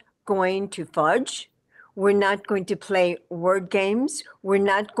not going to fudge. We're not going to play word games. We're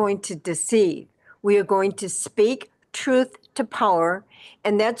not going to deceive. We are going to speak truth to power.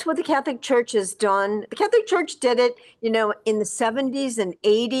 And that's what the Catholic Church has done. The Catholic Church did it, in the 70s and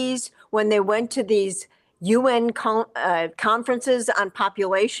 80s when they went to these UN conferences on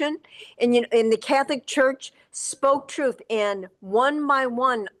population. And the Catholic Church spoke truth. And one by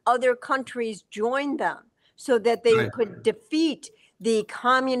one, other countries joined them so that they could defeat the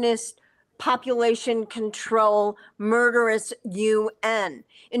communist population control, murderous UN.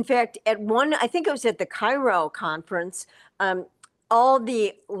 In fact, I think it was at the Cairo conference, all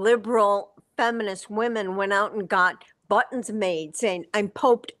the liberal feminist women went out and got buttons made saying, "I'm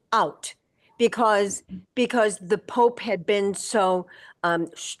poped out," because the Pope had been so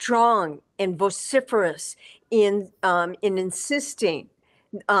strong and vociferous in insisting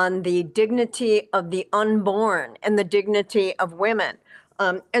on the dignity of the unborn and the dignity of women.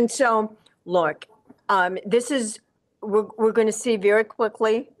 And so, look, we're going to see very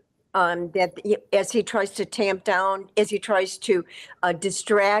quickly that as he tries to tamp down, as he tries to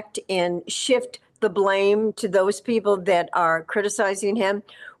distract and shift the blame to those people that are criticizing him,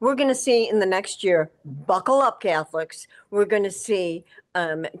 we're going to see in the next year, buckle up, Catholics, we're going to see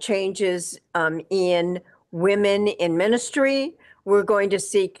changes in women in ministry. We're going to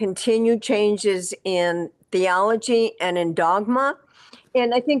see continued changes in theology and in dogma.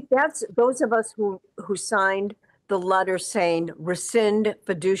 And I think that's those of us who signed the letter saying rescind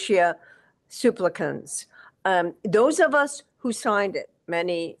fiducia supplicans. Those of us who signed it,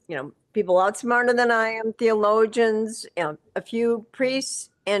 many, people a lot smarter than I am, theologians, a few priests,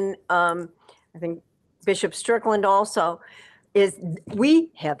 and I think Bishop Strickland also, is we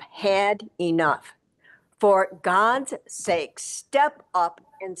have had enough. For God's sake, step up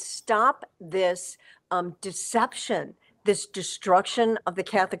and stop this deception, this destruction of the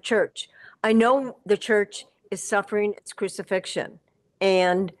Catholic Church. I know the Church is suffering its crucifixion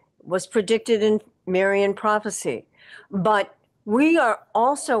and was predicted in Marian prophecy, but we are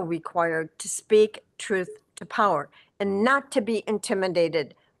also required to speak truth to power and not to be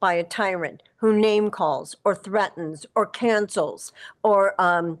intimidated by a tyrant who name calls or threatens or cancels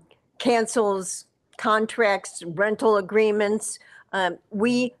contracts, rental agreements.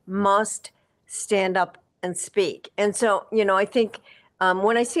 We must stand up and speak. And so, I think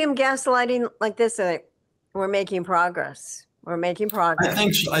when I see him gaslighting like this, we're making progress. We're making progress.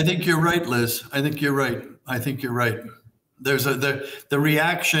 I think you're right, Liz. I think you're right. There's the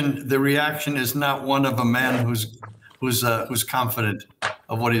reaction is not one of a man who's confident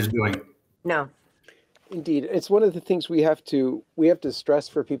of what he's doing. No. Indeed. It's one of the things we have to stress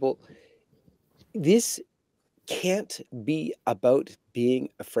for people. This can't be about being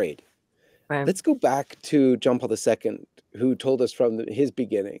afraid. Right. Let's go back to John Paul II, who told us from his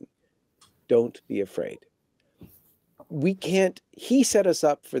beginning, don't be afraid. He set us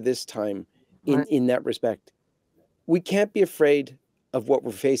up for this time in that respect. We can't be afraid of what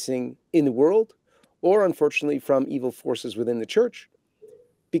we're facing in the world, or unfortunately from evil forces within the church,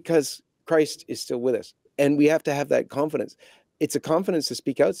 because Christ is still with us. And we have to have that confidence. It's a confidence to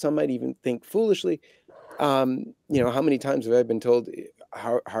speak out. Some might even think foolishly. How many times have I been told,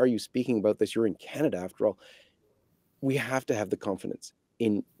 how are you speaking about this? You're in Canada, after all. We have to have the confidence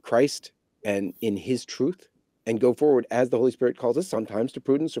in Christ and in his truth and go forward as the Holy Spirit calls us, sometimes to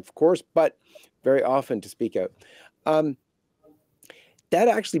prudence, of course, but very often to speak out. That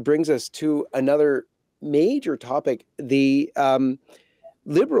actually brings us to another major topic. The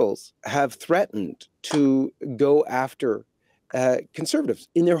liberals have threatened to go after conservatives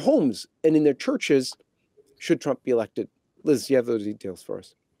in their homes and in their churches should Trump be elected. Liz, you have those details for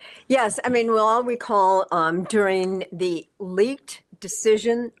us. Yes, we'll all recall during the leaked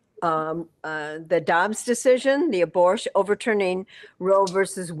decision, the Dobbs decision, the abortion, overturning Roe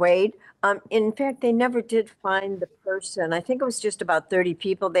versus Wade. In fact, they never did find the person. I think it was just about 30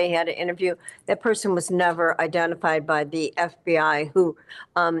 people they had to interview. That person was never identified by the FBI, who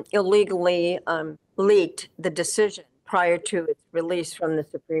illegally leaked the decision prior to its release from the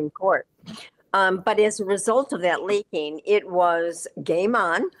Supreme Court. But as a result of that leaking, it was game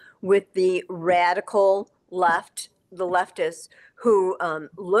on with the radical left, the leftists, who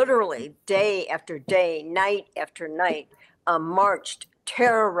literally day after day, night after night, marched,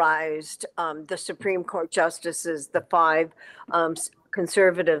 terrorized the Supreme Court justices, the 5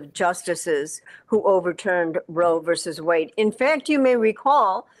 conservative justices who overturned Roe versus Wade. In fact, you may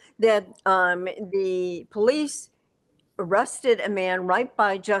recall that the police arrested a man right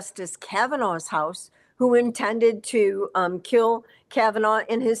by Justice Kavanaugh's house who intended to kill Kavanaugh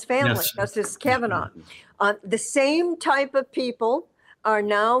and his family. Yes. Justice Kavanaugh. The same type of people are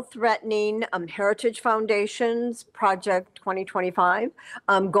now threatening Heritage Foundation's Project 2025.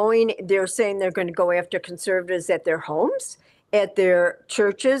 They're saying they're going to go after conservatives at their homes, at their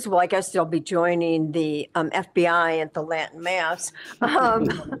churches. Well, I guess they'll be joining the FBI at the Latin Mass.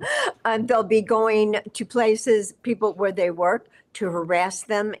 And they'll be going to places, people where they work, to harass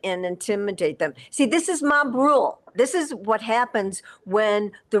them and intimidate them. See, this is mob rule. This is what happens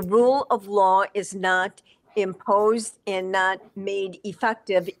when the rule of law is not imposed and not made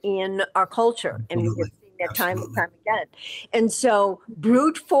effective in our culture. And we have Absolutely. seen that time and Absolutely. time again. And so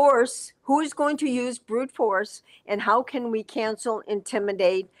brute force, who is going to use brute force, and how can we cancel,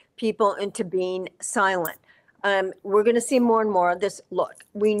 intimidate people into being silent? We're going to see more and more of this. Look,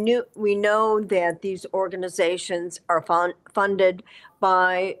 we know that these organizations are funded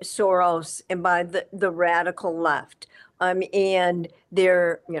by Soros and by the radical left. And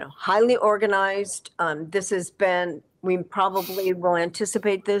they're, highly organized. This has been, we probably will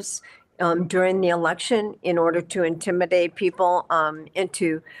anticipate this during the election in order to intimidate people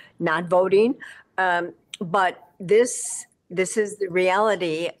into not voting. But this is the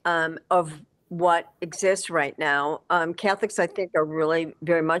reality of what exists right now. Catholics, I think, are really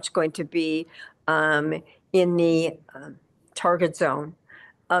very much going to be in the target zone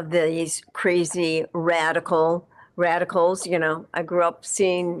of these crazy radicals. I grew up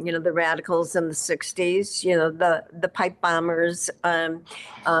seeing, the radicals in the 60s, the pipe bombers,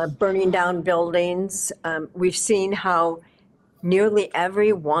 burning down buildings. We've seen how nearly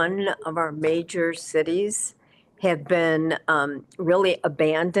every one of our major cities have been really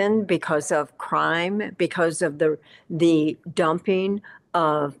abandoned because of crime, because of the dumping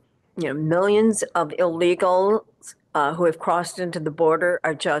of millions of illegals who have crossed into the border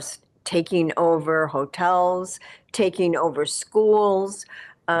are just taking over hotels, taking over schools.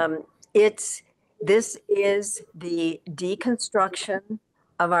 This is the deconstruction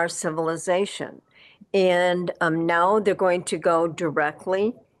of our civilization. And now they're going to go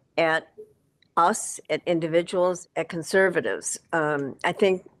directly at us, at individuals, at conservatives. I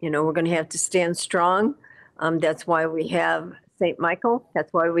think, we're going to have to stand strong. That's why we have St. Michael.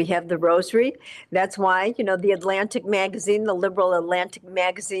 That's why we have the Rosary. That's why, the Atlantic magazine, the liberal Atlantic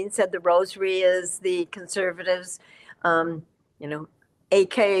magazine said the Rosary is the conservatives, AK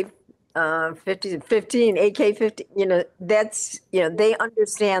 15, AK 50, that's, they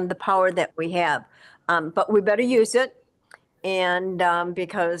understand the power that we have. But we better use it. And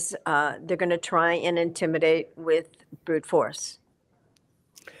because they're going to try and intimidate with brute force.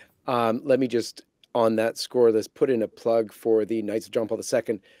 Let me just, on that score, let's put in a plug for the Knights of John Paul II.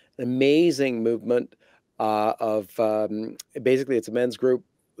 An amazing movement of basically it's a men's group.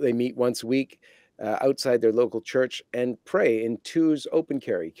 They meet once a week outside their local church and pray in twos, open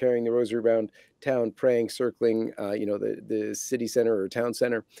carrying the rosary around town, praying, circling, the city center or town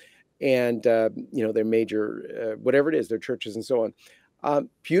center, and their major, whatever it is, their churches and so on.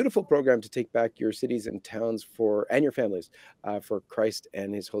 Beautiful program to take back your cities and towns and your families for Christ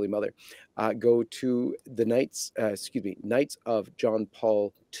and His Holy Mother. Go to the Knights of John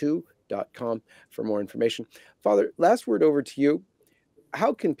Paul II.com for more information. Father, last word over to you.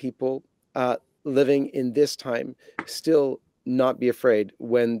 How can people living in this time still not be afraid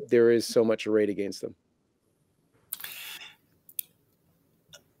when there is so much arrayed against them?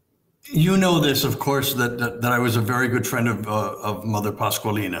 You know this, of course, that I was a very good friend of Mother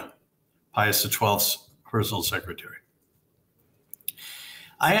Pasqualina, Pius XII's personal secretary.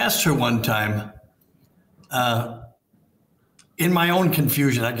 I asked her one time, in my own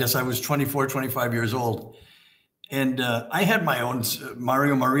confusion, I guess I was 24, 25 years old, and I had my own,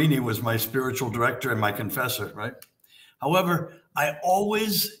 Mario Marini was my spiritual director and my confessor, right? However, I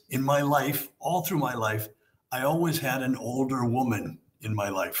always, in my life, all through my life, I always had an older woman in my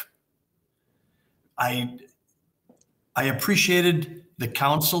life. I appreciated the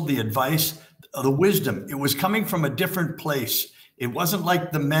counsel, the advice, the wisdom. It was coming from a different place. It wasn't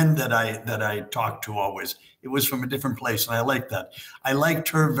like the men that I talked to always. It was from a different place, and I liked that. I liked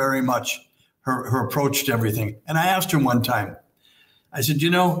her very much, her approach to everything. And I asked her one time, I said,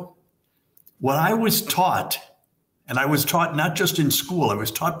 what I was taught, and I was taught not just in school, I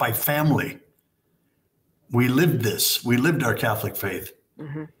was taught by family. We lived this. We lived our Catholic faith.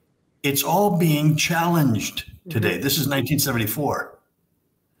 Mm-hmm. It's all being challenged today. This is 1974.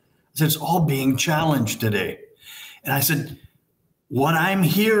 I said, it's all being challenged today. And I said, what I'm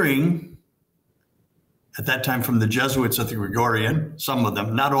hearing at that time from the Jesuits at the Gregorian, some of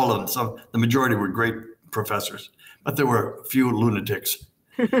them, not all of them, the majority were great professors, but there were a few lunatics.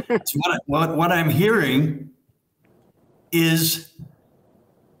 So what I'm hearing is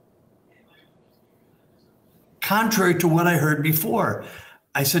contrary to what I heard before.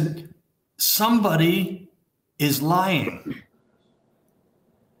 I said, somebody is lying.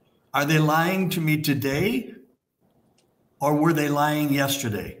 Are they lying to me today, or were they lying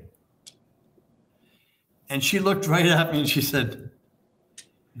yesterday? And she looked right at me and she said,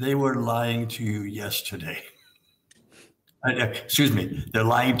 they were lying to you yesterday. Excuse me, they're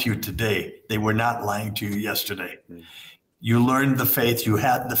lying to you today. They were not lying to you yesterday. You learned the faith, you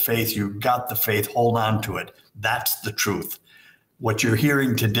had the faith, you got the faith, hold on to it. That's the truth. What you're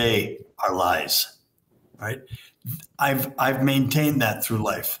hearing today are lies, right? I've maintained that through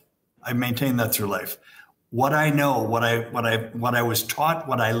life. I've maintained that through life. What I know, what I was taught,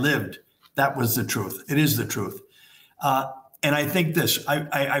 what I lived, that was the truth. It is the truth. And I think this,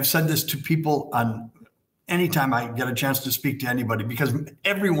 I've said this to people on anytime I get a chance to speak to anybody, because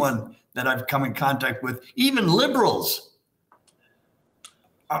everyone that I've come in contact with, even liberals,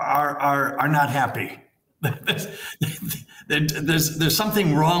 are not happy. There's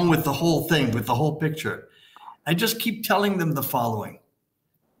something wrong with the whole thing, with the whole picture. I just keep telling them the following.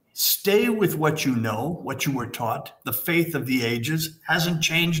 Stay with what you know, what you were taught. The faith of the ages hasn't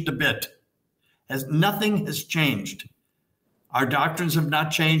changed a bit. Nothing has changed. Our doctrines have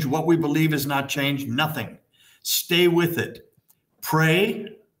not changed. What we believe has not changed. Nothing. Stay with it.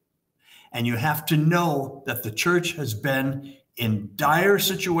 Pray. And you have to know that the church has been in dire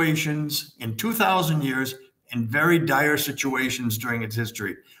situations in 2,000 years, in very dire situations during its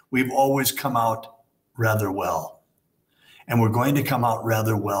history. We've always come out rather well. And we're going to come out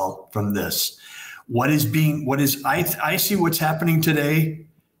rather well from this. I see what's happening today.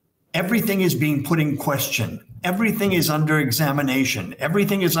 Everything is being put in question. Everything is under examination.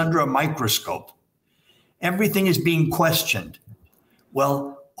 Everything is under a microscope. Everything is being questioned.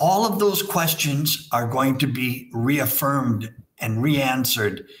 Well, all of those questions are going to be reaffirmed and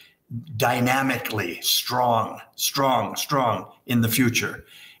re-answered dynamically, strong in the future.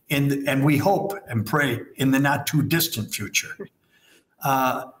 And we hope and pray in the not too distant future.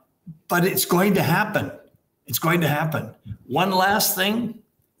 But it's going to happen. It's going to happen. One last thing,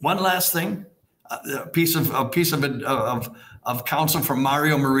 a piece of counsel from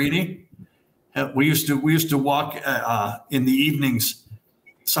Mario Marini. We used to walk in the evenings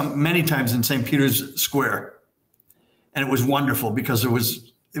many times in St. Peter's Square. And it was wonderful because there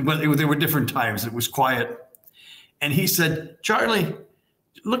were different times. It was quiet. And he said, Charlie,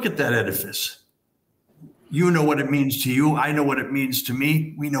 look at that edifice. You know what it means to you. I know what it means to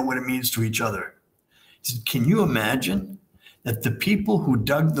me. We know what it means to each other. He said, can you imagine that the people who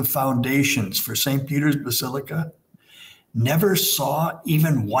dug the foundations for St. Peter's Basilica never saw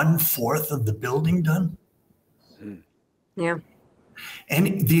even 1/4 of the building done? Yeah.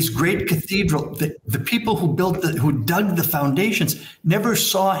 And these great cathedrals, the people who dug the foundations never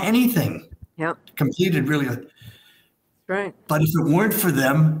saw anything completed, really. Right. But if it weren't for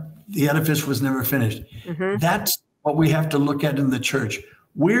them, the edifice was never finished. Mm-hmm. That's what we have to look at in the church.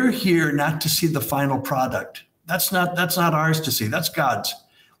 We're here not to see the final product. That's not ours to see. That's God's.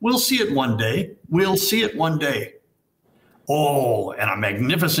 We'll see it one day. We'll see it one day. Oh, and a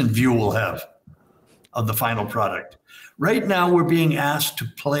magnificent view we'll have of the final product. Right now, we're being asked to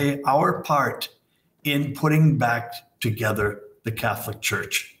play our part in putting back together the Catholic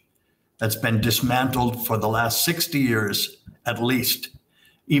Church that's been dismantled for the last 60 years, at least,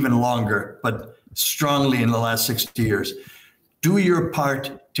 even longer, but strongly in the last 60 years. Do your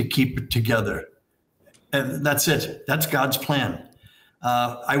part to keep it together. And that's it. That's God's plan.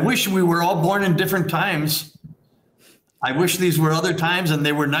 I wish we were all born in different times. I wish these were other times and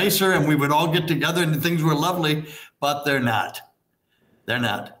they were nicer and we would all get together and things were lovely, but they're not. They're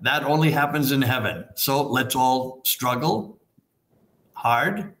not. That only happens in heaven. So let's all struggle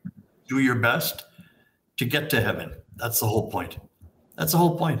hard, do your best to get to heaven. That's the whole point. That's the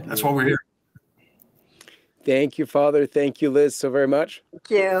whole point. That's why we're here. Thank you, Father. Thank you, Liz, so very much. Thank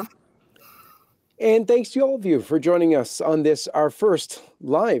you. And thanks to all of you for joining us on this, our first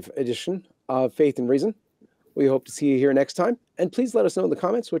live edition of Faith and Reason. We hope to see you here next time. And please let us know in the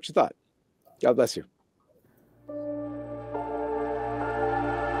comments what you thought. God bless you.